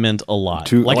dude said meant a lot.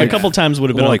 To- like a like- couple times would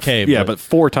have been Well, like, okay. Yeah, but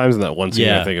 4 times in that one scene,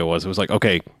 Yeah. I think it was. It was like,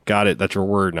 okay, got it. That's your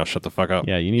word. Now shut the fuck up.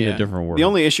 yeah, you need Yeah. a different word. The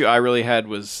only issue I really had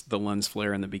was the lens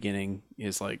flare in the beginning.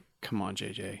 Is like, come on,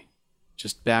 JJ,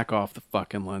 just back off the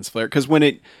fucking lens flare. Because when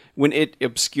it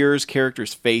obscures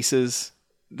characters' faces,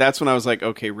 that's when I was like,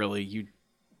 okay, really,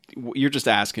 you're just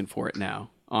asking for it now.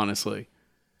 Honestly,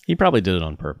 He probably did it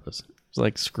on purpose. It's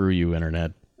like, screw you,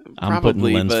 internet. I'm Probably,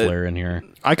 putting lens but- flare in here.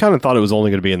 I kind of thought it was only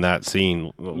going to be in that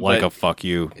scene, like But a fuck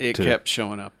you. it to- kept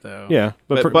showing up though. Yeah,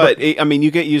 but I mean,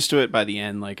 you get used to it by the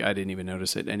end. Like I didn't even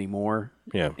notice it anymore.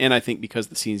 Yeah. And I think because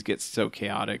the scenes get so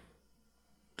chaotic,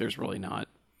 there's really not.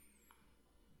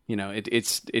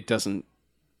 It doesn't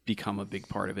become a big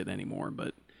part of it anymore.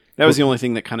 But that was the only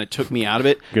thing that kind of took me out of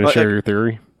it. Gonna But, share your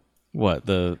theory? What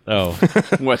the? Oh,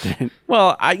 what?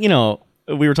 well,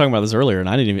 we were talking about this earlier, and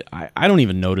I don't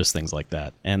even notice things like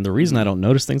that. And the reason I don't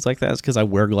notice things like that is because I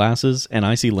wear glasses and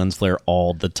I see lens flare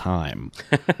all the time.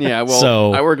 Yeah. Well,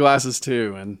 So- I wear glasses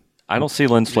too, and I don't see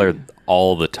lens flare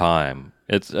all the time.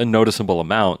 It's a noticeable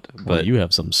amount, But but you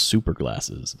have some super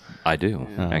glasses. I do,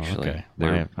 Oh, actually. okay.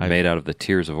 They're I- made out of the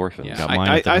tears of orphans. yeah, Got mine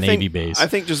at the Navy think, base. I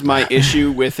think just my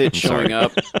issue with it showing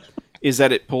up is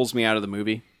that it pulls me out of the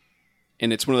movie,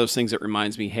 and it's one of those things that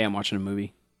reminds me, hey, I'm watching a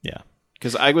movie. Yeah.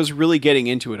 Because I was really getting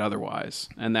into it otherwise,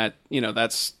 and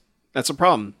that's a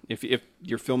problem. If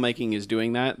your filmmaking is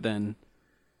doing that, then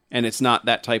and it's not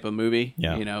that type of movie.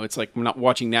 Yeah. It's like we're not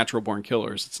watching Natural Born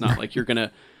Killers. It's not like you're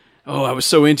gonna. Oh, I was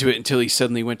so into it until he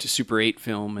suddenly went to Super 8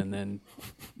 film and then,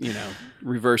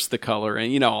 reversed the color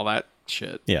and all that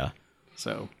shit. Yeah.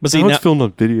 So But see, Now now, it's filmed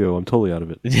on video. I'm totally out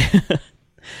of it.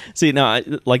 See, now,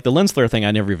 like the lens flare thing,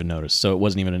 I never even noticed, so it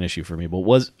wasn't even an issue for me. But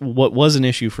what was an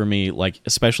issue for me, like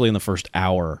especially in the first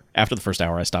hour. After the first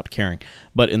hour, I stopped caring.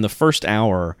 But in the first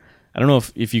hour, I don't know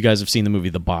if you guys have seen the movie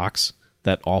The Box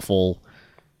that awful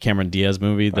Cameron Diaz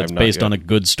movie that's not based yet. on a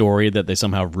good story that they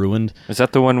somehow ruined. Is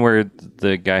that the one where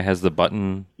the guy has the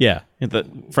button? Yeah,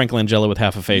 Frank Langella with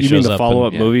half a face You shows mean the up.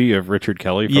 follow-up and- movie of Richard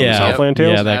Kelly from Yeah. Southland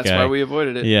Tales? Yeah, that That's guy. why we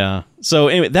avoided it. Yeah. So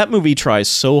anyway, that movie tries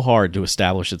so hard to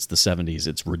establish it's the 70s.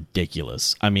 It's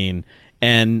ridiculous. I mean,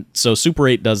 and so Super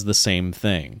 8 does the same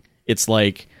thing. It's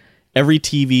like every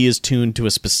TV is tuned to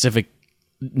a specific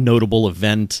notable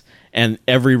event, and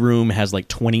every room has like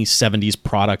 20 70s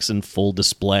products in full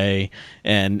display,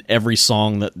 and every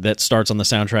song that starts on the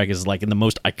soundtrack is like in the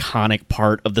most iconic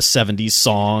part of the 70s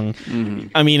song.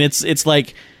 I mean, it's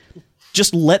like,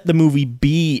 just let the movie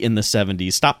be in the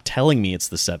 70s. Stop telling me it's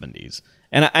the 70s.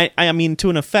 And I mean, to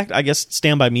an effect, I guess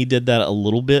Stand By Me did that a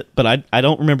little bit, but I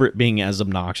don't remember it being as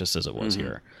obnoxious as it was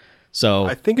here. So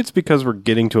I think it's because we're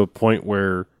getting to a point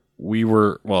where we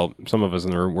were, well, some of us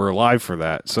in the room were alive for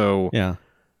that. So, yeah,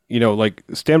 like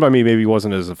Stand By Me maybe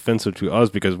wasn't as offensive to us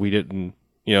because we didn't,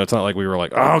 it's not like we were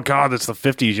like, oh God, it's the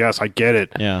 50s. Yes, I get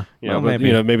it. yeah, But,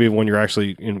 maybe. maybe when you're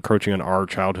actually encroaching on our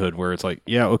childhood where it's like,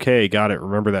 yeah, okay, got it.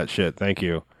 Remember that shit. Thank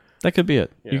you. That could be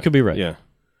it. You could be right. Yeah.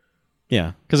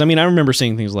 Yeah, because I mean, I remember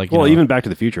seeing things like, Well, even Back to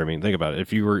the Future. I mean, think about it.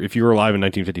 If you were alive in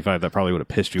 1955, that probably would have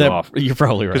pissed you off. You're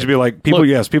probably right. Because you'd be like,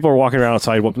 people are walking around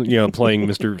outside, playing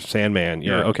Mr. Sandman.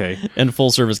 Yeah, Right. okay. And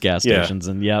full service gas Yeah. stations,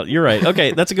 and yeah, you're right.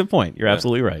 Okay, that's a good point. You're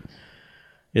absolutely right.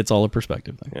 It's all a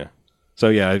perspective thing. Yeah. So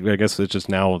yeah, I guess it's just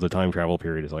now the time travel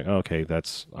period is like, oh, okay,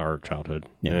 that's our childhood.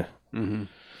 Yeah. Eh.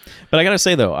 But I gotta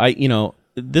say though,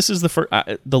 this is the first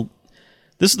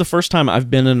this is the first time I've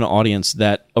been in an audience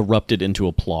that erupted into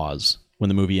applause when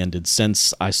the movie ended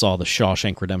since I saw the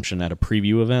Shawshank Redemption at a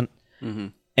preview event,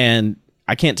 and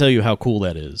I can't tell you how cool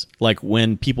that is. Like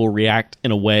when people react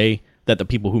in a way that the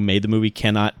people who made the movie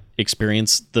cannot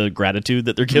experience the gratitude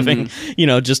that they're giving,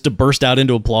 just to burst out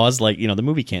into applause. Like, the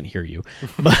movie can't hear you,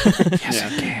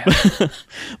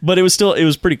 but it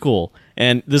was pretty cool.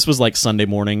 And this was like Sunday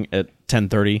morning at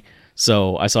 10:30.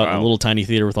 So I saw it in a little tiny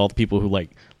theater with all the people who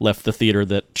like left the theater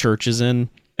that Church is in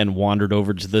and wandered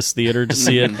over to this theater to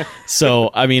see it. So,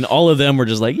 I mean, all of them were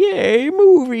just like, yay,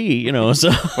 movie, so.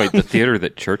 Wait, the theater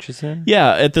that Church is in?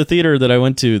 Yeah, at the theater that I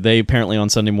went to, they apparently on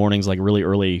Sunday mornings, like really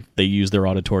early, they use their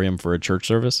auditorium for a church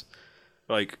service.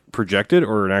 Like projected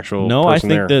or an actual No, I person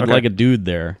think there? that Okay. like a dude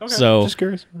there. Okay, So, just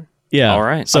curious. yeah. All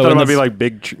right. So I thought it in might be this- like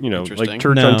big, like Interesting.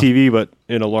 church No. on TV, but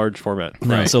in a large format.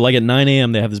 No, so like at 9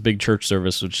 a.m. they have this big church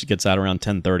service, which gets out around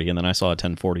 10:30, and then I saw a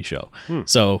 10:40 show.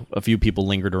 So a few people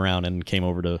lingered around and came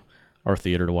over to our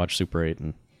theater to watch Super 8,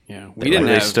 and Yeah, Are we didn't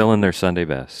they have. still in their Sunday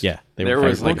best? yeah, they There were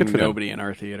was like good for them. nobody in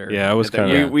our theater. Yeah, I was At that-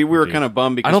 kinda- we were kind of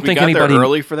bummed because I don't we think got anybody- there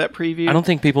early for that preview. I don't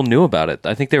think people knew about it.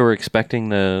 I think they were expecting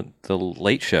the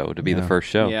late show to be the first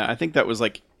show. Yeah, I think that was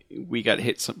like we got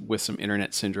hit with some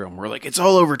internet syndrome. We're like, it's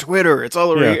all over Twitter. It's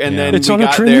all over, Yeah. and then it's we on a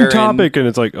got trending there topic, and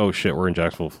it's like, oh shit, we're in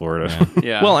Jacksonville, Florida.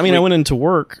 Yeah. Well, I mean, I went into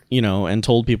work, and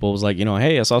told people, I was like,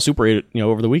 hey, I saw Super 8,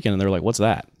 over the weekend, and they're like, what's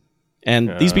that?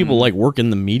 And these people like work in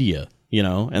the media,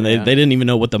 and they didn't even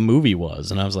know what the movie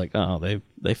was, and I was like, oh,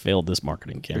 they failed this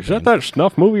marketing campaign. Is that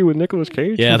snuff movie with Nicolas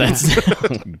Cage? Yeah, that's. Oh,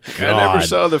 I never God.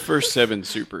 saw the first 7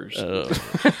 Supers.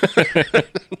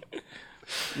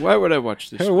 Why would I watch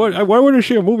this? Hey, why would I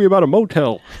see a movie about a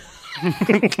motel?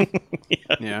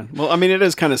 Yeah. Well, I mean, it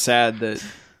is kind of sad that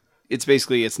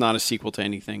it's not a sequel to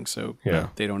anything, so Yeah.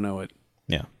 they don't know it.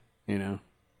 Yeah.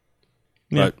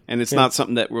 But And it's not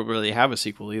something that will really have a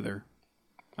sequel either.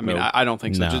 I mean, No. I don't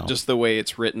think so. No. Just the way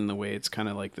it's written, the way it's kind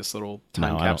of like this little time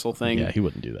No, I don't- capsule thing. Yeah, he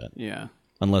wouldn't do that. Yeah.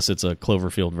 Unless it's a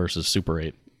Cloverfield versus Super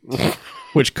 8.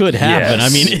 Which could happen. I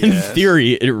mean, in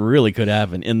theory, it really could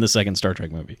happen in the second Star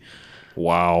Trek movie.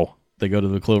 wow. They go to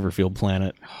the Cloverfield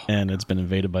planet, and it's been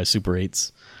invaded by Super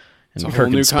 8s. And It's a whole Kirk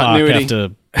and new Spock continuity. have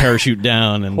to parachute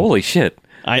down. And Holy shit.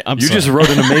 I'm You sorry. just wrote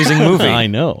an amazing movie. I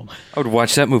know. I would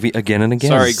watch that movie again and again.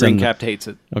 Sorry, Send- Green Capped hates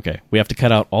it. Okay, we have to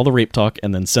cut out all the rape talk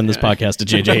and then send this podcast to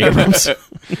J.J. Abrams.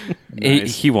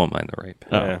 He won't mind the rape.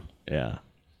 Yeah. Yeah.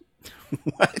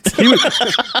 You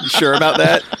sure about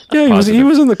that? Yeah, he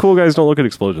was in the Cool Guys Don't Look at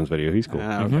Explosions video. He's cool.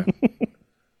 Ah, okay.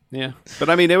 Yeah, but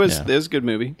I mean, it was a good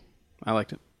movie. I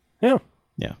liked it. Yeah.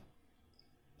 Yeah.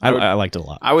 I liked it a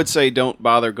lot. I would say don't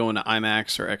bother going to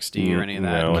IMAX or XD or any of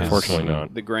that. No, because unfortunately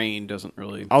not. The grain doesn't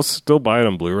really. I'll still buy it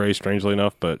on Blu-ray, strangely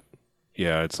enough, but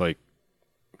yeah, it's like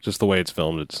just the way it's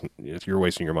filmed. It's you're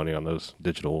wasting your money on those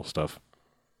digital stuff.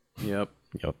 Yep.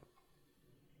 Yep.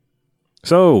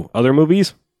 So, other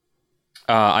movies?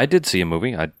 I did see a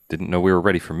movie. I didn't know we were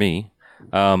ready for me.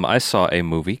 I saw a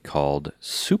movie called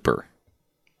Super.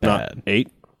 Bad. Not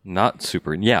 8? Not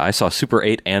Super. Yeah, I saw Super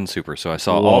 8 and Super. So I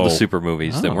saw all the Whoa. Super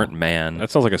movies that weren't man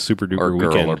That sounds like a super duper or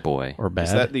girl weekend. or boy Or bad.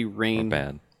 Is that the or rain?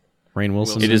 bad. Rainn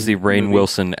Wilson. It is the Rainn movie.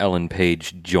 Wilson Ellen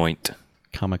Page joint.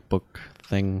 comic book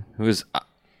thing. It was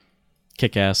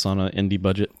Kick ass on an indie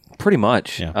budget. pretty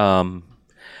much. Yeah.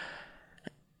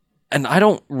 And I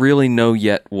don't really know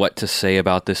yet what to say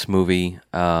about this movie.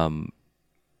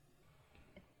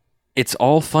 It's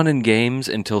all fun and games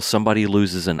until somebody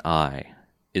loses an eye,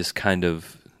 is kind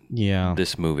of Yeah.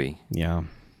 this movie. Yeah.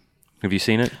 Have you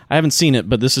seen it? I haven't seen it,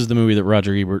 but this is the movie that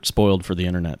Roger Ebert spoiled for the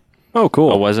internet. Oh,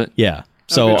 cool. Oh, was it? Yeah.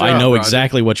 So good I job, know Roger.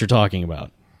 exactly what you're talking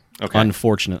about. Okay.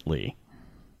 Unfortunately.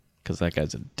 Because that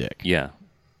guy's a dick. Yeah,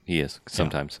 he is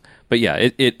sometimes. But yeah,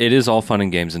 it is all fun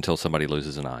and games until somebody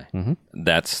loses an eye. Mm-hmm.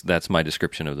 That's my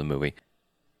description of the movie.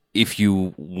 If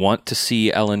you want to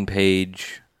see Ellen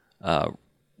Page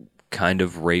kind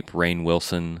of rape Rainn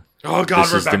Wilson, Oh, God,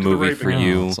 this we're is back the to the movie raping. for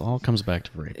you. It all comes back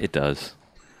to rape. It does.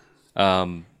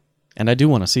 And I do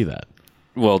want to see that.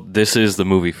 Well, this is the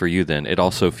movie for you then. It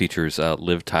also features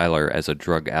Liv Tyler as a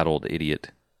drug-addled idiot.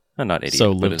 Not idiot.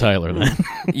 So but Liv Tyler then.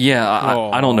 Yeah,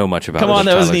 I don't know much about Come on,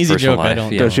 Liv that was an Tyler's easy personal joke. I life.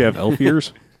 don't- Yeah. Does she have elf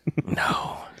ears?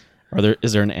 No.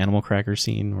 Is there an Animal Cracker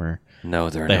scene where No,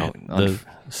 there are They- no.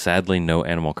 Sadly, no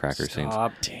Animal Cracker scenes.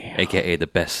 damn. AKA the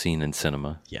best scene in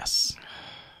cinema. Yes.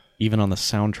 Even on the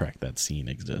soundtrack that scene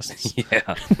exists.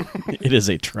 Yeah. It is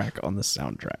a track on the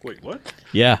soundtrack. Wait, what?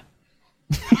 Yeah.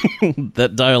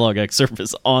 That dialogue excerpt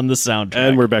is on the soundtrack.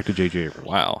 And we're back to J.J. Abrams.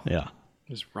 Wow. Yeah.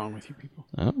 What is wrong with you people?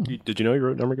 Did you know he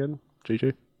wrote Armageddon?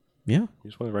 J.J.? Yeah.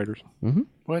 He's one of the writers.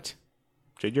 What?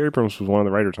 J.J. Abrams was one of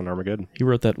the writers on Armageddon. He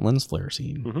wrote that lens flare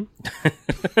scene.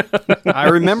 I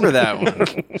remember that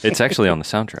one. It's actually on the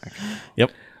soundtrack.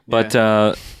 Yep.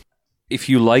 But if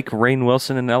you like Rainn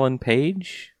Wilson and Ellen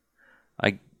Page,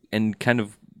 and kind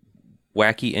of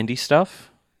wacky indie stuff,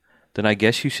 then I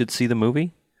guess you should see the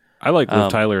movie. I like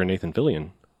Liv Tyler and Nathan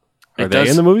Fillion. Are It they does-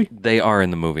 in the movie? They are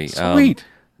in the movie. Sweet.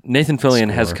 Nathan Fillion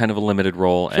has Score. kind of a limited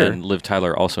role, Sure. and Liv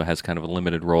Tyler also has kind of a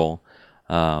limited role.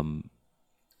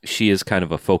 She is kind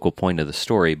of a focal point of the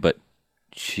story, but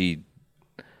she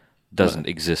doesn't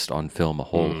exist on film a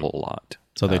whole lot.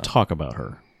 So they talk about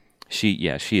her. She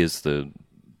is the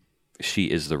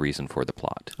reason for the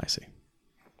plot. I see.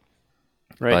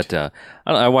 Right. But I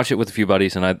don't know, I watched it with a few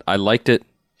buddies, and I liked it.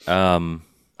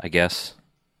 I guess,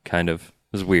 kind of.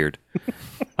 It was weird.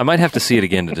 I might have to see it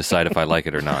again to decide if I like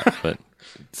it or not. But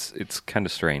it's kind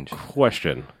of strange.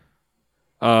 Question.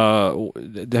 Have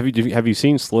you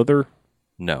seen Slither?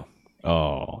 No.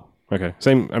 Oh. Okay.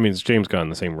 Same. I mean, it's James Gunn,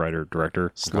 the same writer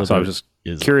director. So I Slither was just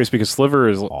is curious because Slither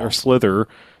is or Slither.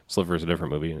 Slither is a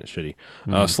different movie and it's shitty.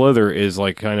 Slither is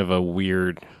like kind of a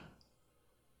weird.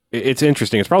 It's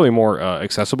interesting. It's probably more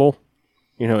accessible,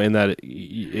 in that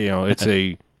it's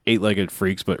a eight-legged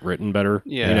freaks but written better.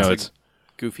 Yeah, it's it's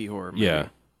goofy horror movie, yeah,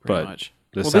 pretty but much.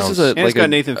 this Well, this sounds is And it's got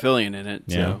Nathan Fillion in it.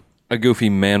 Yeah. So. a goofy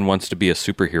man wants to be a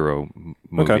superhero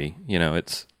movie. Okay.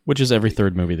 It's Which is every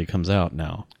third movie that comes out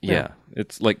now. yeah.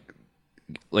 It's like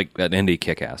that indie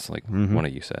Kick-Ass, like one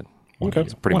of you said. Okay.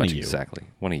 It's pretty One much of you. exactly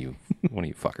one of you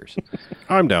fuckers.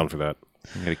 I'm down for that.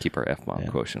 We got to keep our F-bomb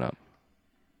quotient up.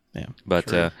 Yeah.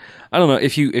 But I don't know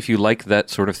if you like that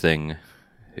sort of thing,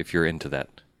 if you're into that,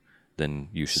 then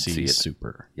you should see See it.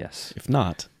 super. Yes. If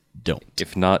not, don't.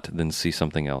 If not, then see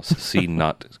something else. See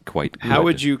not quite. How good.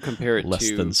 would you compare it Less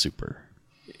to? than super.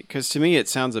 Because to me, it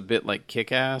sounds a bit like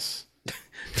Kick-Ass.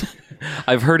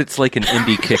 I've heard it's like an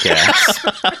indie Kick-Ass.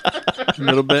 A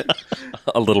little bit.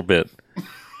 A little bit.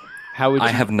 How would you?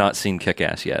 I have not seen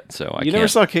Kick-Ass yet, so I You can't. never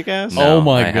saw Kick-Ass? No, Oh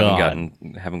my I God.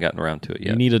 haven't gotten around to it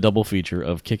yet. You need a double feature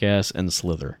of Kick Ass and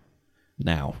Slither.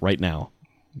 Now. Right now.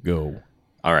 Go.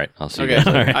 All right, I'll see. Okay. You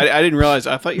guys. I didn't realize.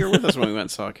 I thought you were with us when we went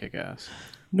and saw Kick-Ass.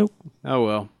 Nope. Oh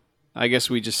well. I guess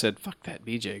we just said fuck that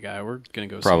BJ guy. We're gonna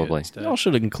go Probably. see it Y'all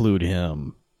instead. should include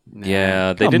him.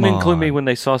 Yeah, they Come didn't include me on. when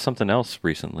they saw something else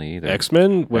recently either.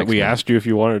 X-Men. When we X-Men. asked you if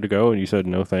you wanted to go, and you said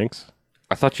no, thanks.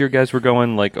 I thought you guys were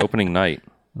going like opening night.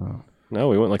 No,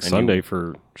 we went like And Sunday you-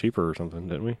 for cheaper or something,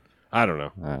 didn't we? I don't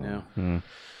know. No.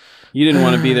 You didn't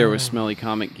want to be there with smelly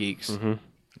comic geeks.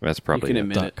 That's You probably can it.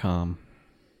 admit it. .com.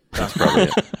 That's probably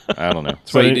it. I don't know.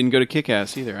 That's why you it- didn't go to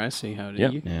Kick-Ass either. I see how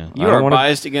Yep. you. Yeah. You I don't are wanna-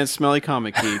 biased against smelly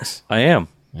comic geeks. I am.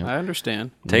 I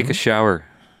understand. Take a shower.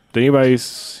 Did anybody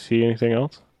see anything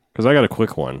else? Because I got a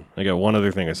quick one. I got one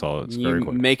other thing I saw that's You very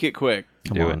quick. make it quick.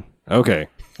 Come Do on. it. Okay.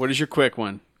 What is your quick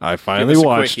one? I Give finally us a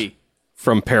watched quickie.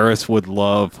 From Paris with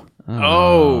Love.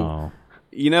 Oh.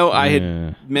 You know, I had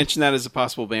Yeah. mentioned that as a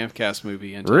possible Bamfcast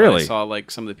movie until Really? I saw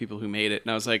like some of the people who made it,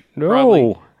 and I was like, No.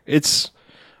 probably. It's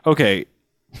okay.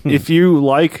 If you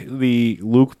like the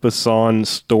Luc Besson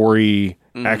story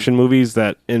action movies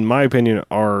that, in my opinion,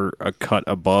 are a cut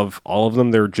above all of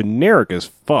them, they're generic as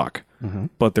fuck,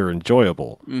 but they're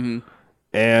enjoyable.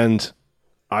 and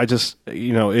I just,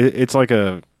 it's like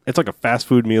a fast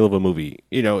food meal of a movie.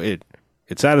 It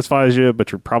satisfies you,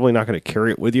 but you're probably not going to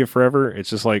carry it with you forever. It's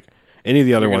just like any of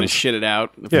the other You're going to ones. shit it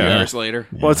out a few hours later.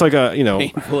 Well, it's like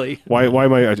Painfully. why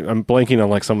am I'm blanking on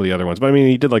like some of the other ones, but I mean,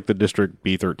 he did like the District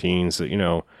B13s,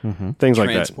 things like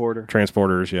that.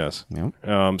 Transporters, yes.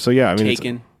 Yep. So yeah, I mean,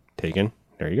 Taken. Taken.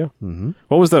 There you go. Mm-hmm.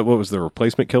 What was that? What was the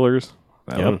Replacement Killers?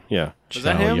 That Yep. one? Yeah. Was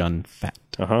that him? Yun Fat.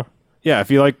 Yeah,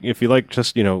 if you like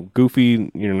just,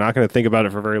 goofy, you're not going to think about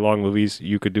it for very long movies,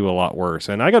 you could do a lot worse.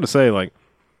 And I got to say, like,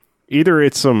 either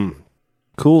it's some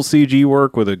cool CG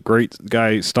work with a great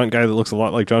stunt guy that looks a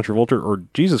lot like John Travolta, or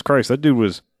Jesus Christ, that dude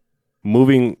was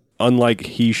moving unlike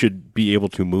he should be able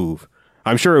to move.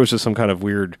 I'm sure it was just some kind of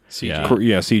weird CG.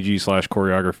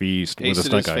 CG/choreography with a Pasted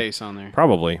stunt his guy. face on there.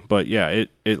 Probably, but yeah,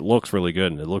 it looks really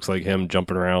good. It looks like him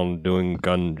jumping around doing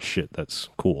gun shit. That's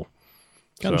cool.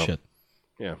 Gun So, shit.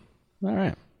 Yeah. All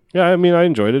right. Yeah, I mean, I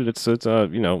enjoyed it. It's like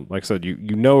I said, you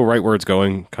know right where it's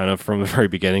going, kind of from the very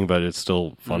beginning, but it's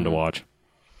still fun to watch.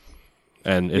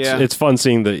 And it's fun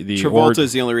seeing the Travolta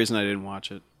is the only reason I didn't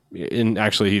watch it. and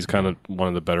actually, he's kind of one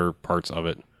of the better parts of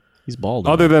it. He's bald.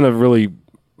 Other than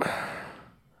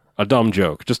a dumb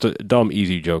joke, just a dumb,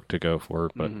 easy joke to go for,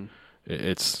 but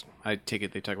it's I take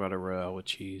it they talk about a royale with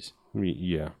cheese.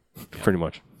 yeah, pretty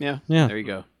much. Yeah. Yeah. There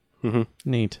you go.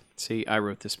 Neat. See, I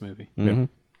wrote this movie. Yeah.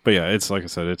 But yeah, it's like I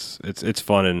said, it's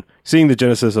fun, and seeing the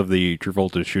genesis of the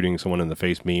Travolta shooting someone in the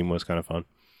face meme was kind of fun.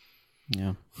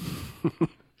 Yeah.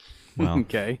 Well,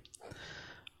 Okay.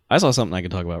 I saw something I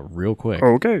could talk about real quick,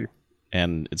 Okay.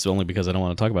 and it's only because I don't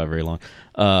want to talk about it very long.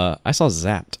 I saw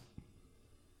Zapped.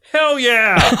 Hell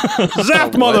yeah!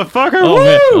 Zapped, motherfucker! Oh Woo!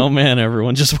 man, oh man,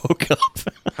 everyone just woke up.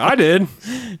 I did.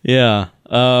 Yeah.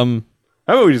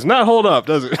 That movie does not hold up,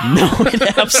 does it? No,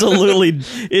 it absolutely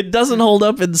it doesn't hold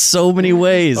up in so many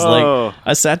ways. Oh. Like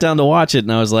I sat down to watch it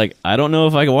and I was like, I don't know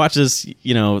if I can watch this.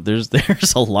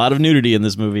 There's a lot of nudity in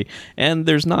this movie, and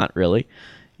there's not really.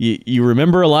 You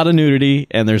remember a lot of nudity,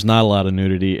 and there's not a lot of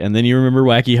nudity, and then you remember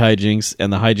wacky hijinks,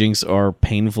 and the hijinks are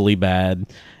painfully bad.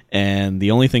 And the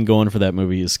only thing going for that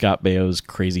movie is Scott Baio's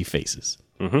crazy faces.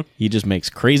 Mm-hmm. He just makes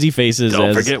crazy faces.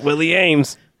 Don't forget Willie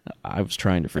Ames. I was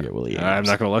trying to forget Willie Ames. I'm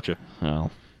not going to let you.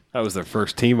 Well, That was their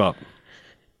first team up.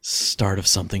 start of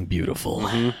something beautiful.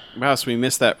 Wow, so we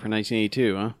missed that for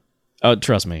 1982, huh? Oh,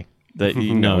 trust me. That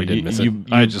No, we didn't miss it. you-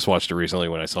 I just watched it recently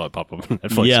when I saw it pop up on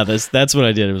Netflix. Yeah, that's what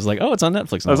I did. It was like, oh, it's on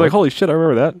Netflix. I was like, holy shit, I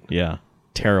remember that. yeah,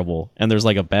 terrible. And there's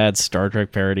like a bad Star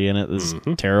Trek parody in it that's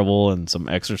terrible, and some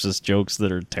Exorcist jokes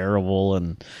that are terrible,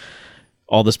 and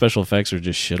all the special effects are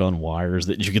just shit on wires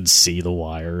that you can see the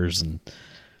wires, and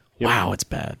wow, it's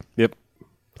bad. Yep.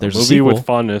 There's a a movie sequel. with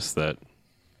fondness that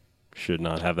should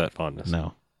not have that fondness.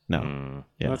 No. Yeah.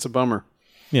 That's a bummer.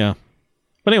 Yeah.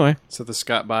 But anyway, So the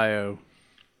Scott Baio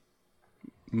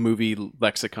movie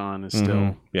lexicon is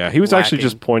still Yeah, he was actually lacking.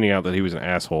 just pointing out that he was an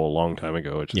asshole a long time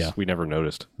ago. It's just, Yeah. we never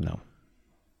noticed. no.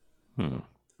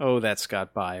 Oh, that's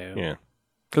Scott Baio. Yeah.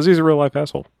 Because he's a real life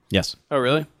asshole. Yes. Oh,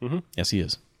 really? Yes, he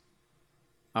is.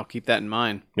 I'll keep that in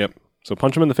mind. Yep. So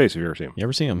punch him in the face if you ever see him. You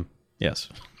ever see him? Yes.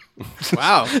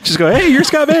 Wow, Just go, hey, you're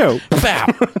Scott Baio.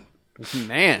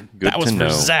 man. Good That was to for know.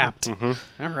 Zapped.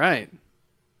 All right.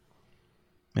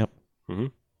 Yep.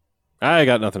 I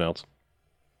got nothing else.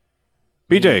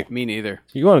 BJ, Me neither.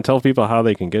 you want to tell people how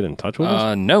they can get in touch with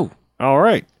us? No. All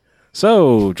right.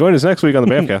 So join us next week on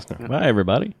the Bamcast. Bye,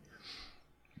 everybody.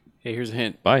 Hey, here's a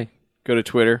hint. Bye. Go to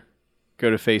Twitter. Go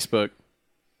to Facebook.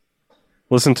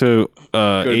 Listen to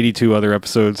 82 other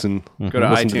episodes and Go to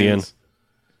listen to the end. iTunes.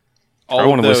 All I of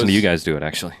want to listen to those- you guys do it,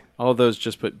 actually. All of those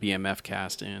just put BMF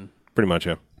cast in. Pretty much,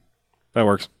 yeah. That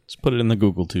works. Just put it in the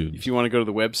Google tubes. If you want to go to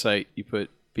the website, you put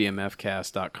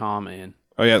bmfcast.com in.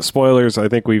 Oh, yeah. Spoilers. I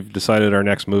think we've decided our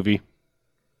next movie.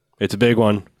 It's a big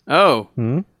one. Oh,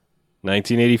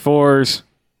 1984's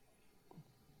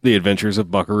The Adventures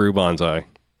of Buckaroo Banzai.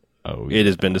 Oh, It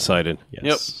has been decided.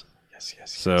 yes. Yes,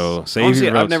 yes. So save honestly,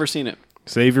 your votes. I've never seen it.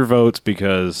 Save your votes,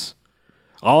 because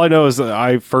all I know is that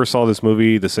I first saw this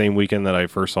movie the same weekend that I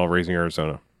first saw Raising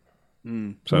Arizona.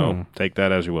 So take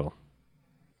that as you will.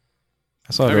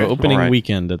 I saw it Okay. opening All right.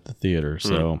 weekend at the theater,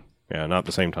 so Yeah, not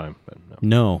the same time. But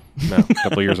no, no. a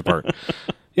couple of years apart.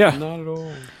 Yeah. Not at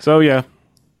all. So yeah,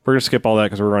 we're gonna skip all that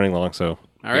because we're running long. So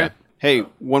All right. Hey,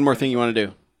 one more thing you want to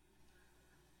do.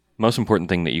 Most important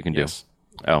thing that you can do. Yes.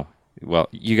 Oh, well,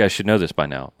 you guys should know this by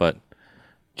now, but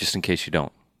just in case you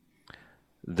don't,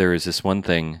 there is this one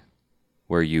thing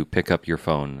where you pick up your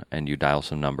phone and you dial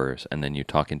some numbers and then you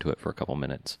talk into it for a couple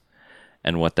minutes.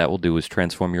 And what that will do is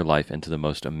transform your life into the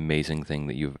most amazing thing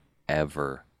that you've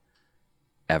ever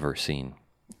seen.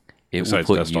 It will Besides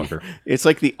put Deathstalker. It's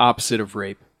like the opposite of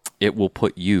rape. It will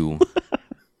put you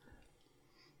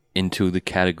into the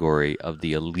category of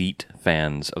the elite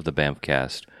fans of the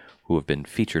Bamfcast who have been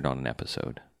featured on an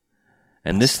episode.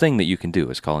 And this thing that you can do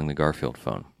is calling the Garfield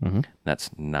phone. That's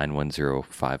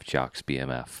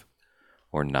 910-5-JOCKS-BMF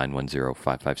or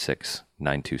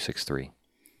 910-556-9263.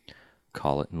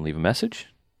 Call it and leave a message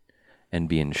and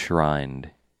be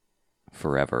enshrined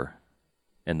forever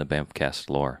in the Bamfcast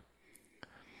lore,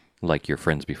 like your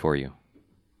friends before you.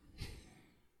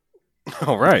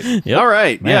 All right. That Yep. All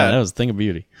right. Man, Yeah. that was a thing of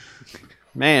beauty.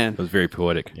 Man. was very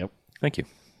poetic. Yep. Thank you.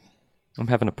 I'm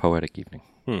having a poetic evening.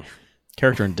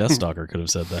 Character in Deathstalker could have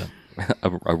said that. a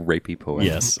rapey poet.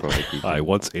 Yes. Poetic evening. I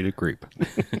once ate a grape,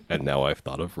 and now I've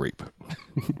thought of rape.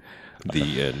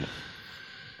 The end.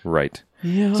 Right.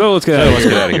 So let's get out of Let's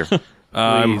here. get out of here.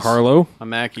 I'm Please. Harlow. I'm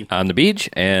Mackie. On the beach,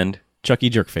 and Chucky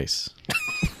Jerkface.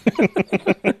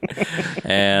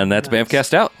 that's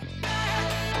Bamfcast out.